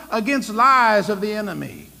stand up against lies of the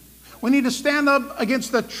enemy. We need to stand up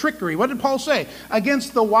against the trickery. What did Paul say?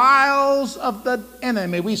 Against the wiles of the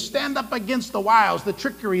enemy. We stand up against the wiles, the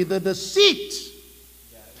trickery, the deceit.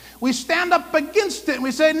 We stand up against it and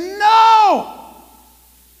we say, no!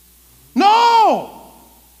 No!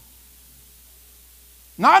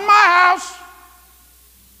 Not in my house.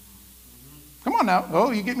 Come on now.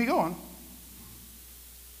 Oh, you get me going.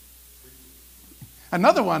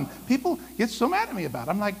 Another one, people get so mad at me about.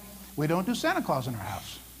 I'm like, We don't do Santa Claus in our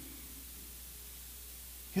house.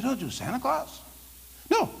 You don't do Santa Claus?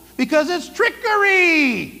 No, because it's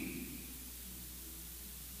trickery.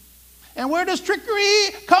 And where does trickery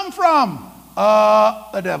come from?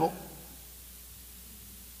 The devil.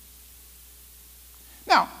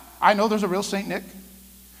 Now, I know there's a real Saint Nick.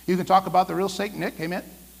 You can talk about the real Saint Nick, amen?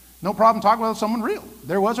 No problem talking about someone real.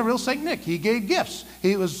 There was a real Saint Nick. He gave gifts.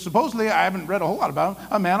 He was supposedly, I haven't read a whole lot about him,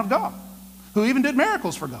 a man of God who even did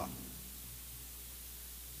miracles for God.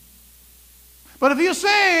 But if you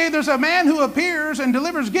say there's a man who appears and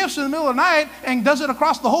delivers gifts in the middle of the night and does it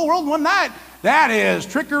across the whole world in one night, that is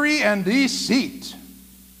trickery and deceit.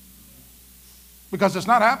 Because it's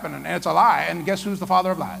not happening, and it's a lie. And guess who's the father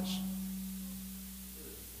of lies?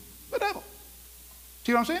 The devil.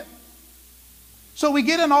 See what I'm saying? So we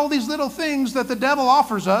get in all these little things that the devil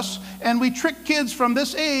offers us, and we trick kids from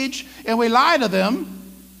this age, and we lie to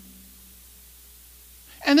them.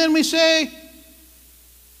 And then we say,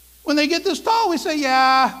 when they get this tall, we say,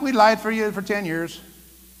 yeah, we lied for you for 10 years.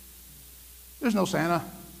 There's no Santa.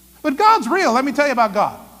 But God's real. Let me tell you about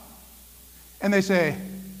God. And they say,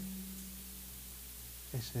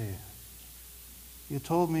 you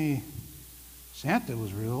told me Santa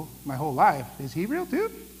was real my whole life. Is he real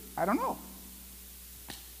too? I don't know.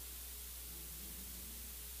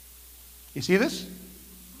 You see this?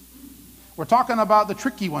 We're talking about the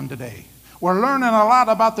tricky one today. We're learning a lot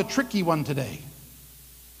about the tricky one today.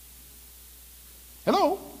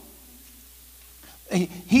 Hello?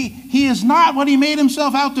 He is not what he made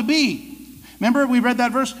himself out to be. Remember we read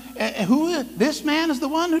that verse? This man is the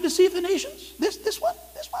one who deceived the nations? This one?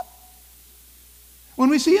 When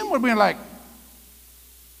we see him, we're being like,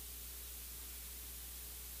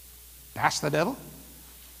 that's the devil?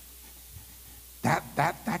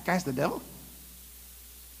 That guy's the devil?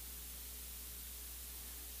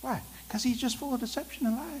 Why? Because he's just full of deception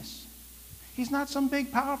and lies. He's not some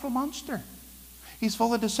big, powerful monster. He's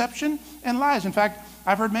full of deception and lies. In fact,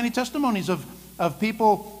 I've heard many testimonies of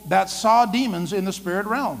people that saw demons in the spirit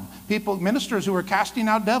realm. Ministers who were casting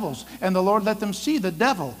out devils, and the Lord let them see the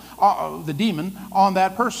devil, the demon, on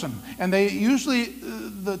that person. And they usually,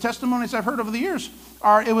 the testimonies I've heard over the years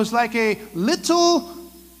are, it was like a little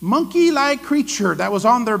monkey-like creature that was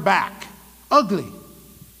on their back. Ugly.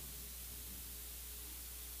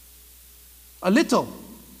 A little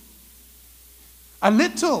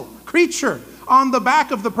creature on the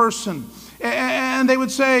back of the person. And they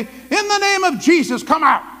would say, in the name of Jesus, come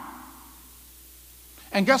out.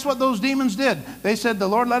 And guess what those demons did? They said the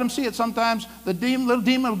Lord let them see it sometimes. The little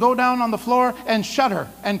demon would go down on the floor and shudder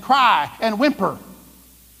and cry and whimper.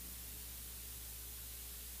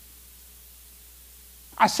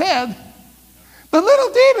 I said, the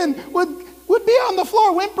little demon would be on the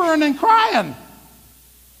floor whimpering and crying.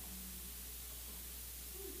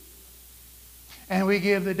 And we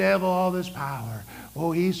give the devil all this power.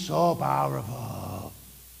 Oh, he's so powerful.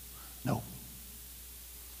 No.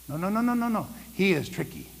 No. He is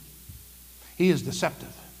tricky. He is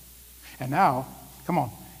deceptive. And now, come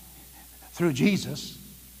on, through Jesus,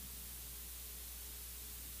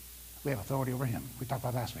 we have authority over him. We talked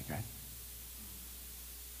about last week, right?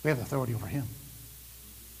 We have authority over him.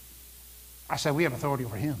 I said we have authority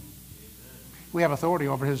over him. We have authority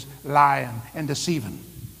over his lying and deceiving.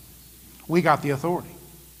 We got the authority.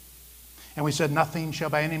 And we said, nothing shall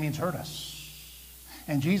by any means hurt us.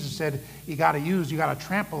 And Jesus said, you got to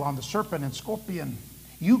trample on the serpent and scorpion.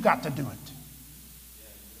 You got to do it.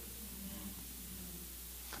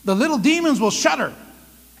 The little demons will shudder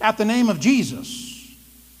at the name of Jesus.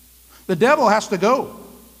 The devil has to go.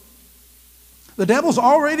 The devil's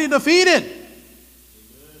already defeated.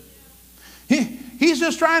 He's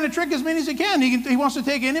just trying to trick as many as he can. He wants to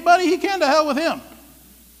take anybody he can to hell with him.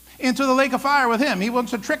 Into the lake of fire with him. He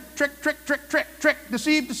wants to trick,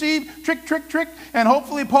 deceive, trick, and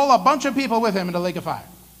hopefully pull a bunch of people with him into the lake of fire.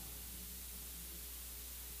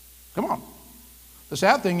 Come on. The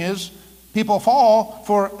sad thing is, people fall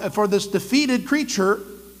for this defeated creature,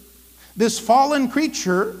 this fallen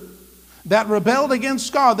creature that rebelled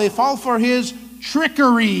against God. They fall for his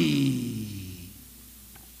trickery.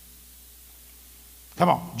 Come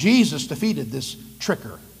on. Jesus defeated this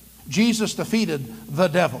tricker. Jesus defeated the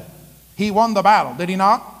devil. He won the battle, did he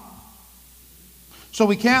not? So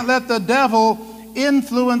we can't let the devil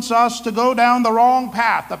influence us to go down the wrong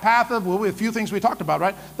path. The path of, well, a few things we talked about,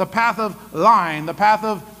 right? The path of lying, the path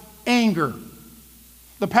of anger,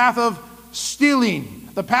 the path of stealing,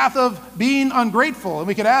 the path of being ungrateful. And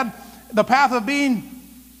we could add the path of being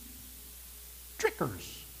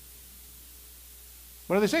trickers.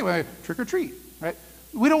 What do they say? Well, trick or treat, right?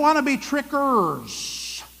 We don't want to be trickers.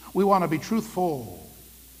 We want to be truthful.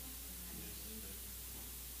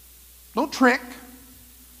 Don't trick.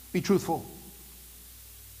 Be truthful.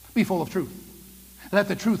 Be full of truth. Let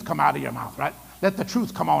the truth come out of your mouth, right? Let the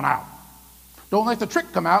truth come on out. Don't let the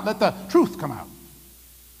trick come out. Let the truth come out.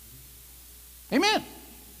 Amen.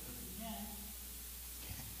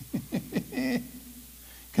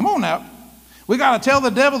 Come on now. We got to tell the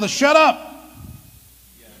devil to shut up.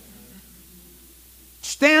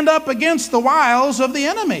 Stand up against the wiles of the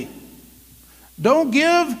enemy. Don't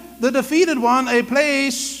give the defeated one a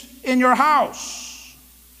place in your house.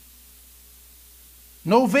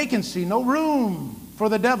 No vacancy, no room for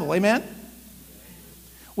the devil. Amen?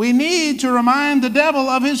 We need to remind the devil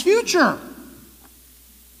of his future.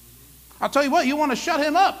 I'll tell you what, you want to shut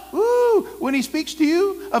him up. Ooh, when he speaks to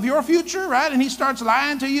you of your future, right? And he starts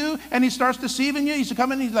lying to you and he starts deceiving you. He's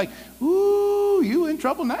coming and he's like, ooh, you in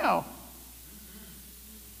trouble now.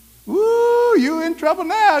 Ooh, you in trouble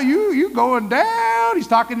now. You going down. He's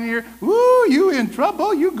talking in your ear. Ooh, you in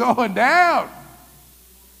trouble. You going down.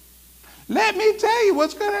 Let me tell you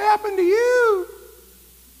what's going to happen to you.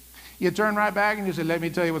 You turn right back and you say, let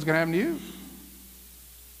me tell you what's going to happen to you.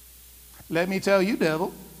 Let me tell you,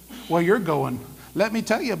 devil, where you're going. Let me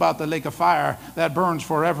tell you about the lake of fire that burns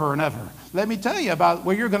forever and ever. Let me tell you about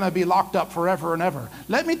where you're going to be locked up forever and ever.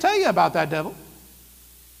 Let me tell you about that, devil.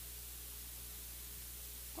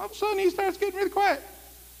 All of a sudden, he starts getting really quiet.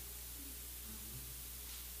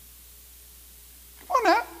 Come on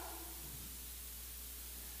now.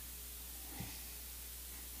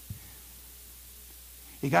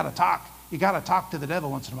 You got to talk. You got to talk to the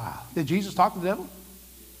devil once in a while. Did Jesus talk to the devil?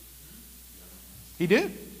 He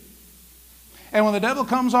did. And when the devil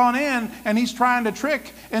comes on in and he's trying to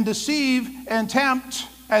trick and deceive and tempt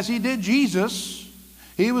as he did Jesus,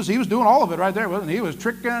 he was doing all of it right there, wasn't he? He was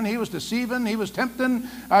tricking, he was deceiving, he was tempting.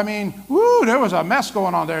 I mean, whoo, there was a mess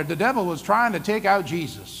going on there. The devil was trying to take out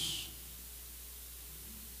Jesus.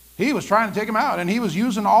 He was trying to take him out, and he was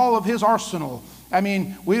using all of his arsenal. I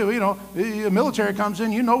mean, the military comes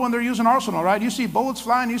in, you know when they're using arsenal, right? You see bullets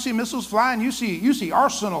flying, you see missiles flying, you see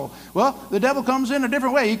arsenal. Well, the devil comes in a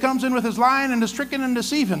different way. He comes in with his lying and his tricking and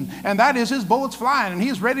deceiving, and that is his bullets flying, and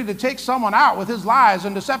he's ready to take someone out with his lies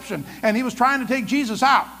and deception, and he was trying to take Jesus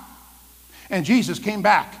out. And Jesus came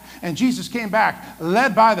back,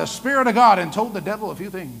 led by the Spirit of God, and told the devil a few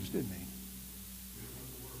things, didn't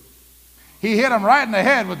he? He hit him right in the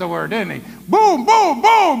head with the word, didn't he? Boom, boom,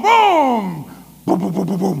 boom, boom. Boom, boom, boom,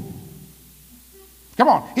 boom, boom. Come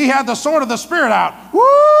on. He had the sword of the Spirit out.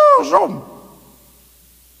 Woo! Zoom.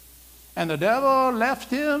 And the devil left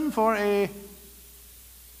him for a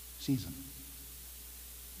season.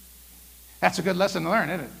 That's a good lesson to learn,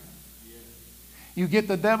 isn't it? You get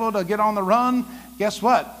the devil to get on the run, guess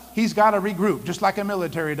what? He's got to regroup, just like a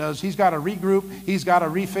military does. He's got to regroup. He's got to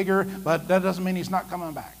refigure, but that doesn't mean he's not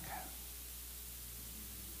coming back.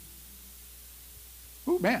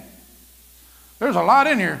 Ooh, man. There's a lot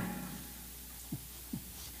in here.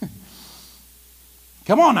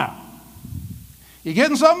 Come on now. You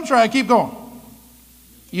getting something? Try to keep going.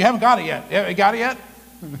 You haven't got it yet. You got it yet?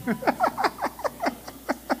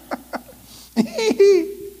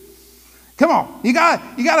 Come on. You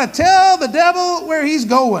got to tell the devil where he's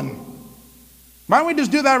going. Why don't we just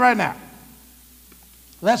do that right now?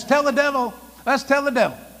 Let's tell the devil. Let's tell the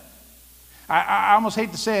devil. I almost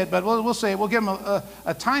hate to say it, but we'll say it. We'll give him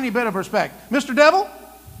a tiny bit of respect. Mr. Devil,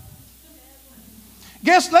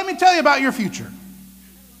 let me tell you about your future.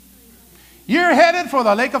 You're headed for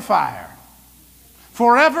the lake of fire.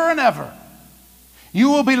 Forever and ever. You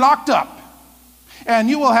will be locked up, and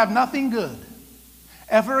you will have nothing good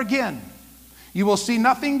ever again. You will see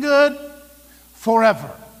nothing good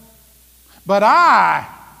forever. But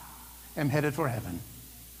I am headed for heaven.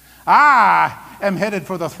 I am headed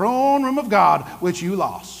for the throne room of God, which you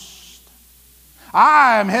lost.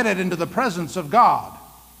 I am headed into the presence of God,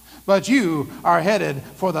 but you are headed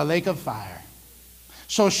for the lake of fire.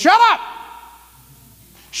 So shut up.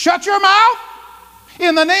 Shut your mouth.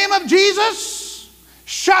 In the name of Jesus,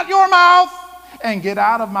 shut your mouth and get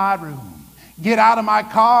out of my room. Get out of my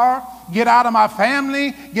car. Get out of my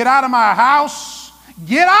family. Get out of my house.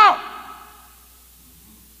 Get out.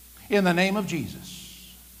 In the name of Jesus.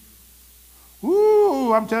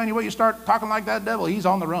 Ooh, I'm telling you what, you start talking like that devil, he's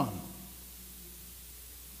on the run.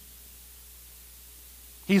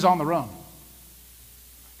 He's on the run.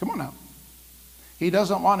 Come on now. He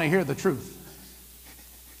doesn't want to hear the truth.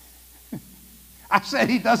 I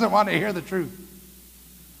said he doesn't want to hear the truth.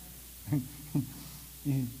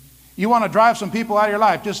 You want to drive some people out of your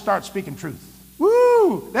life, just start speaking truth.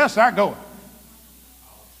 Woo! They'll start going.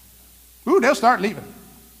 Woo! They'll start leaving.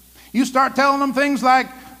 You start telling them things like,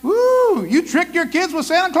 woo, you tricked your kids with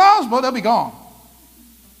Santa Claus? Well, they'll be gone.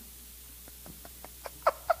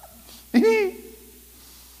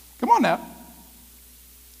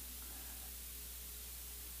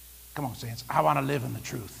 saints, I want to live in the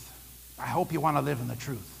truth. I hope you want to live in the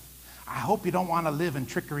truth. I hope you don't want to live in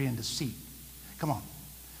trickery and deceit. Come on.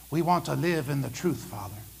 We want to live in the truth,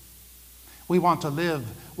 Father. We want to live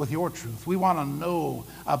with your truth. We want to know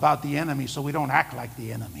about the enemy so we don't act like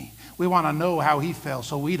the enemy. We want to know how he fell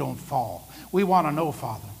so we don't fall. We want to know,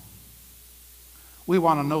 Father. We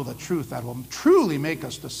want to know the truth that will truly make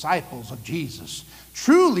us disciples of Jesus,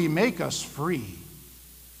 truly make us free.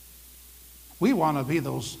 We want to be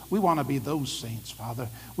those saints, Father.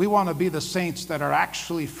 We want to be the saints that are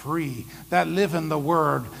actually free, that live in the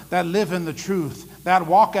Word, that live in the truth, that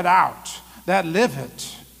walk it out, that live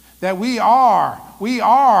it. That we are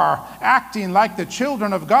acting like the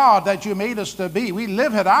children of God that you made us to be. We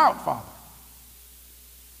live it out, Father.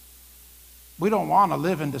 We don't want to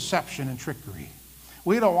live in deception and trickery.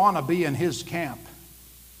 We don't want to be in his camp.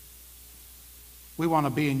 We want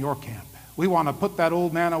to be in your camp. We want to put that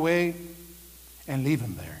old man away and leave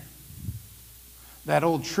him there. That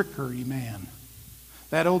old trickery man,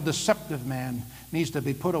 that old deceptive man needs to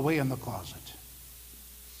be put away in the closet.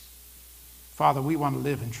 Father, we want to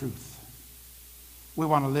live in truth. We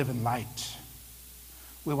want to live in light.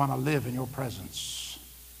 We want to live in your presence.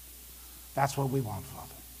 That's what we want,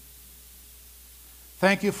 Father.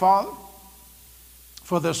 Thank you, Father,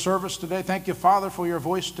 for this service today. Thank you, Father, for your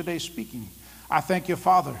voice today speaking. I thank you,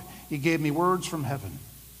 Father, you gave me words from heaven.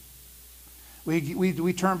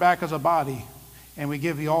 We turn back as a body and we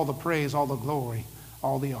give you all the praise, all the glory,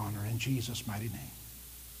 all the honor in Jesus' mighty name.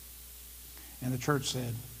 And the church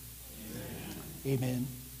said, Amen.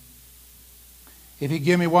 If you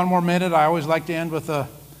give me one more minute, I always like to end with a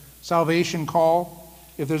salvation call.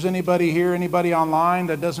 If there's anybody here, anybody online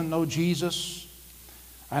that doesn't know Jesus,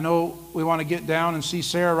 I know we want to get down and see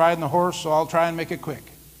Sarah riding the horse, so I'll try and make it quick.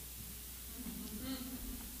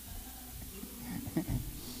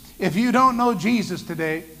 If you don't know Jesus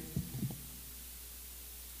today,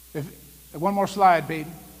 one more slide, baby.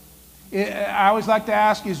 I always like to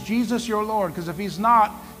ask, is Jesus your Lord? Because if he's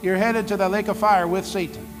not, you're headed to the lake of fire with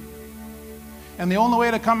Satan. And the only way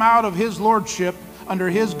to come out of his lordship, under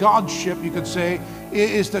his godship, you could say,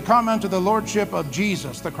 is to come into the lordship of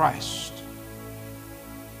Jesus the Christ.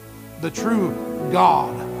 The true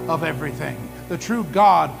God of everything. The true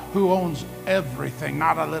God who owns everything,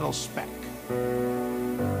 not a little speck.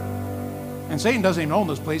 And Satan doesn't even own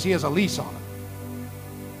this place. He has a lease on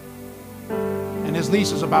it. And his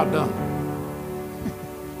lease is about done.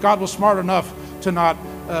 God was smart enough to not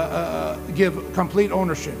give complete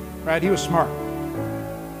ownership, right? He was smart.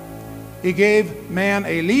 He gave man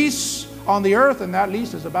a lease on the earth, and that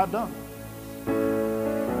lease is about done.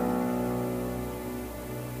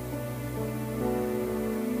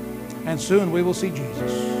 And soon we will see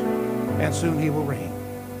Jesus, and soon he will reign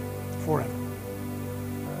forever.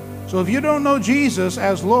 So if you don't know Jesus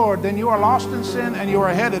as Lord, then you are lost in sin and you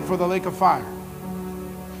are headed for the lake of fire.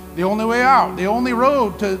 The only way out, the only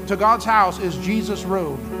road to God's house is Jesus'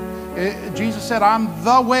 road. Jesus said, I'm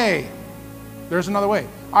the way. There's another way.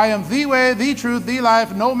 I am the way, the truth, the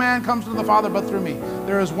life. No man comes to the Father but through me.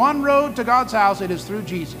 There is one road to God's house. It is through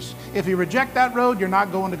Jesus. If you reject that road, you're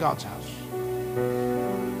not going to God's house.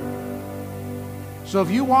 So if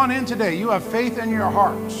you want in today, you have faith in your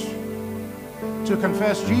hearts to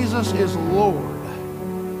confess Jesus is Lord.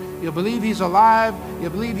 You believe he's alive, you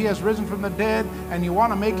believe he has risen from the dead, and you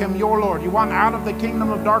want to make him your Lord. You want out of the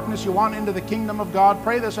kingdom of darkness, you want into the kingdom of God.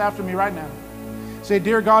 Pray this after me right now. Say,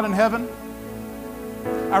 Dear God in heaven,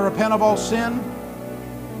 I repent of all sin.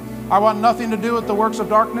 I want nothing to do with the works of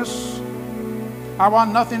darkness. I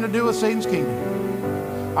want nothing to do with Satan's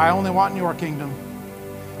kingdom. I only want your kingdom.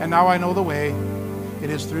 And now I know the way. It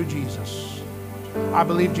is through Jesus. I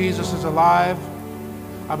believe Jesus is alive.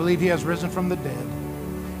 I believe he has risen from the dead.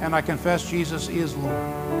 And I confess Jesus is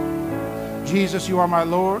Lord. Jesus, you are my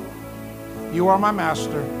Lord. You are my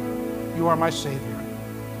Master. You are my Savior.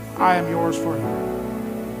 I am yours forever.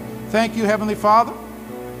 Thank you, Heavenly Father,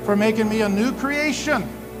 for making me a new creation.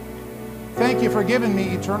 Thank you for giving me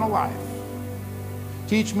eternal life.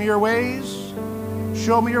 Teach me your ways.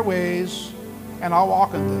 Show me your ways. And I'll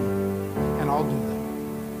walk in them. And I'll do them.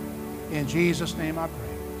 In Jesus' name I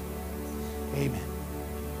pray. Amen.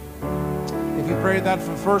 If you prayed that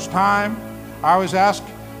for the first time, I always ask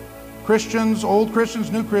Christians, old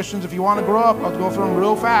Christians, new Christians, if you want to grow up, I'll go through them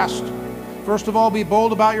real fast. First of all, be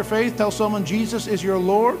bold about your faith. Tell someone Jesus is your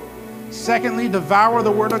Lord. Secondly, devour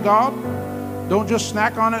the Word of God. Don't just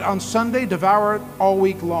snack on it on Sunday. Devour it all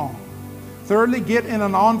week long. Thirdly, get in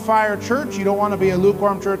an on-fire church. You don't want to be a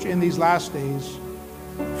lukewarm church in these last days.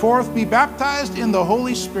 Fourth, be baptized in the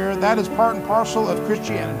Holy Spirit. That is part and parcel of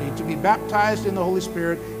Christianity, to be baptized in the Holy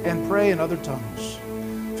Spirit and pray in other tongues.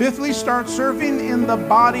 Fifthly, start serving in the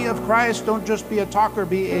body of Christ. Don't just be a talker,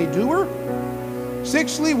 be a doer.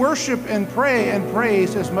 Sixthly, worship and pray and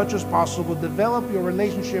praise as much as possible. Develop your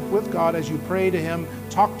relationship with God as you pray to Him,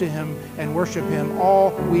 talk to Him, and worship Him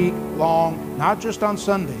all week long, not just on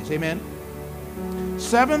Sundays. Amen.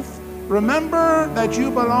 Seventh, remember that you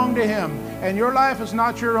belong to Him, and your life is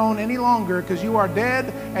not your own any longer, because you are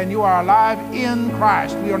dead and you are alive in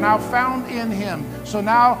Christ. We are now found in Him. So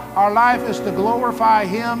now our life is to glorify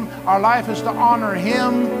Him. Our life is to honor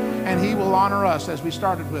Him, and He will honor us, as we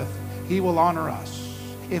started with. He will honor us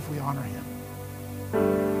if we honor Him.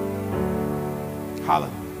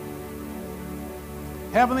 Hallelujah.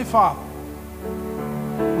 Heavenly Father,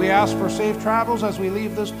 we ask for safe travels as we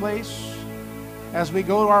leave this place, as we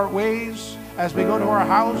go to our ways, as we go to our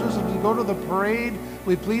houses, as we go to the parade.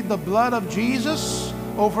 We plead the blood of Jesus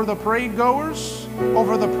over the parade goers,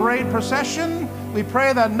 over the parade procession. We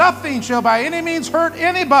pray that nothing shall by any means hurt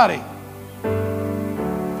anybody.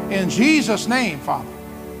 In Jesus' name, Father.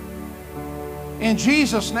 In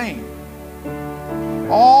Jesus' name.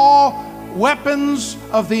 All weapons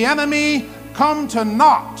of the enemy come to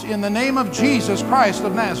naught in the name of Jesus Christ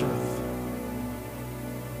of Nazareth.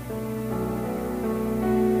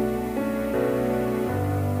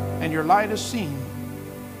 And your light is seen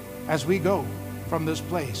as we go from this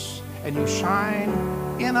place, and you shine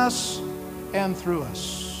in us and through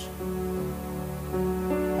us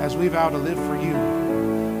as we vow to live for you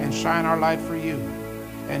and shine our light for you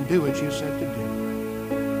and do what you said to do.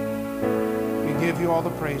 We give you all the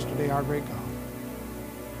praise today, our great God.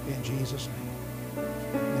 In Jesus' name.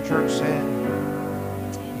 The church said,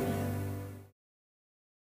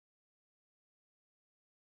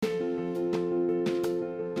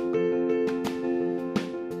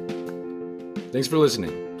 Thanks for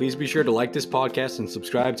listening. Please be sure to like this podcast and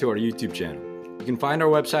subscribe to our YouTube channel. You can find our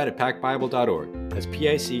website at pacbible.org. That's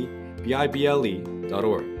PICBIBLE.org.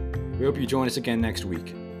 We hope you join us again next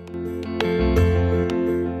week.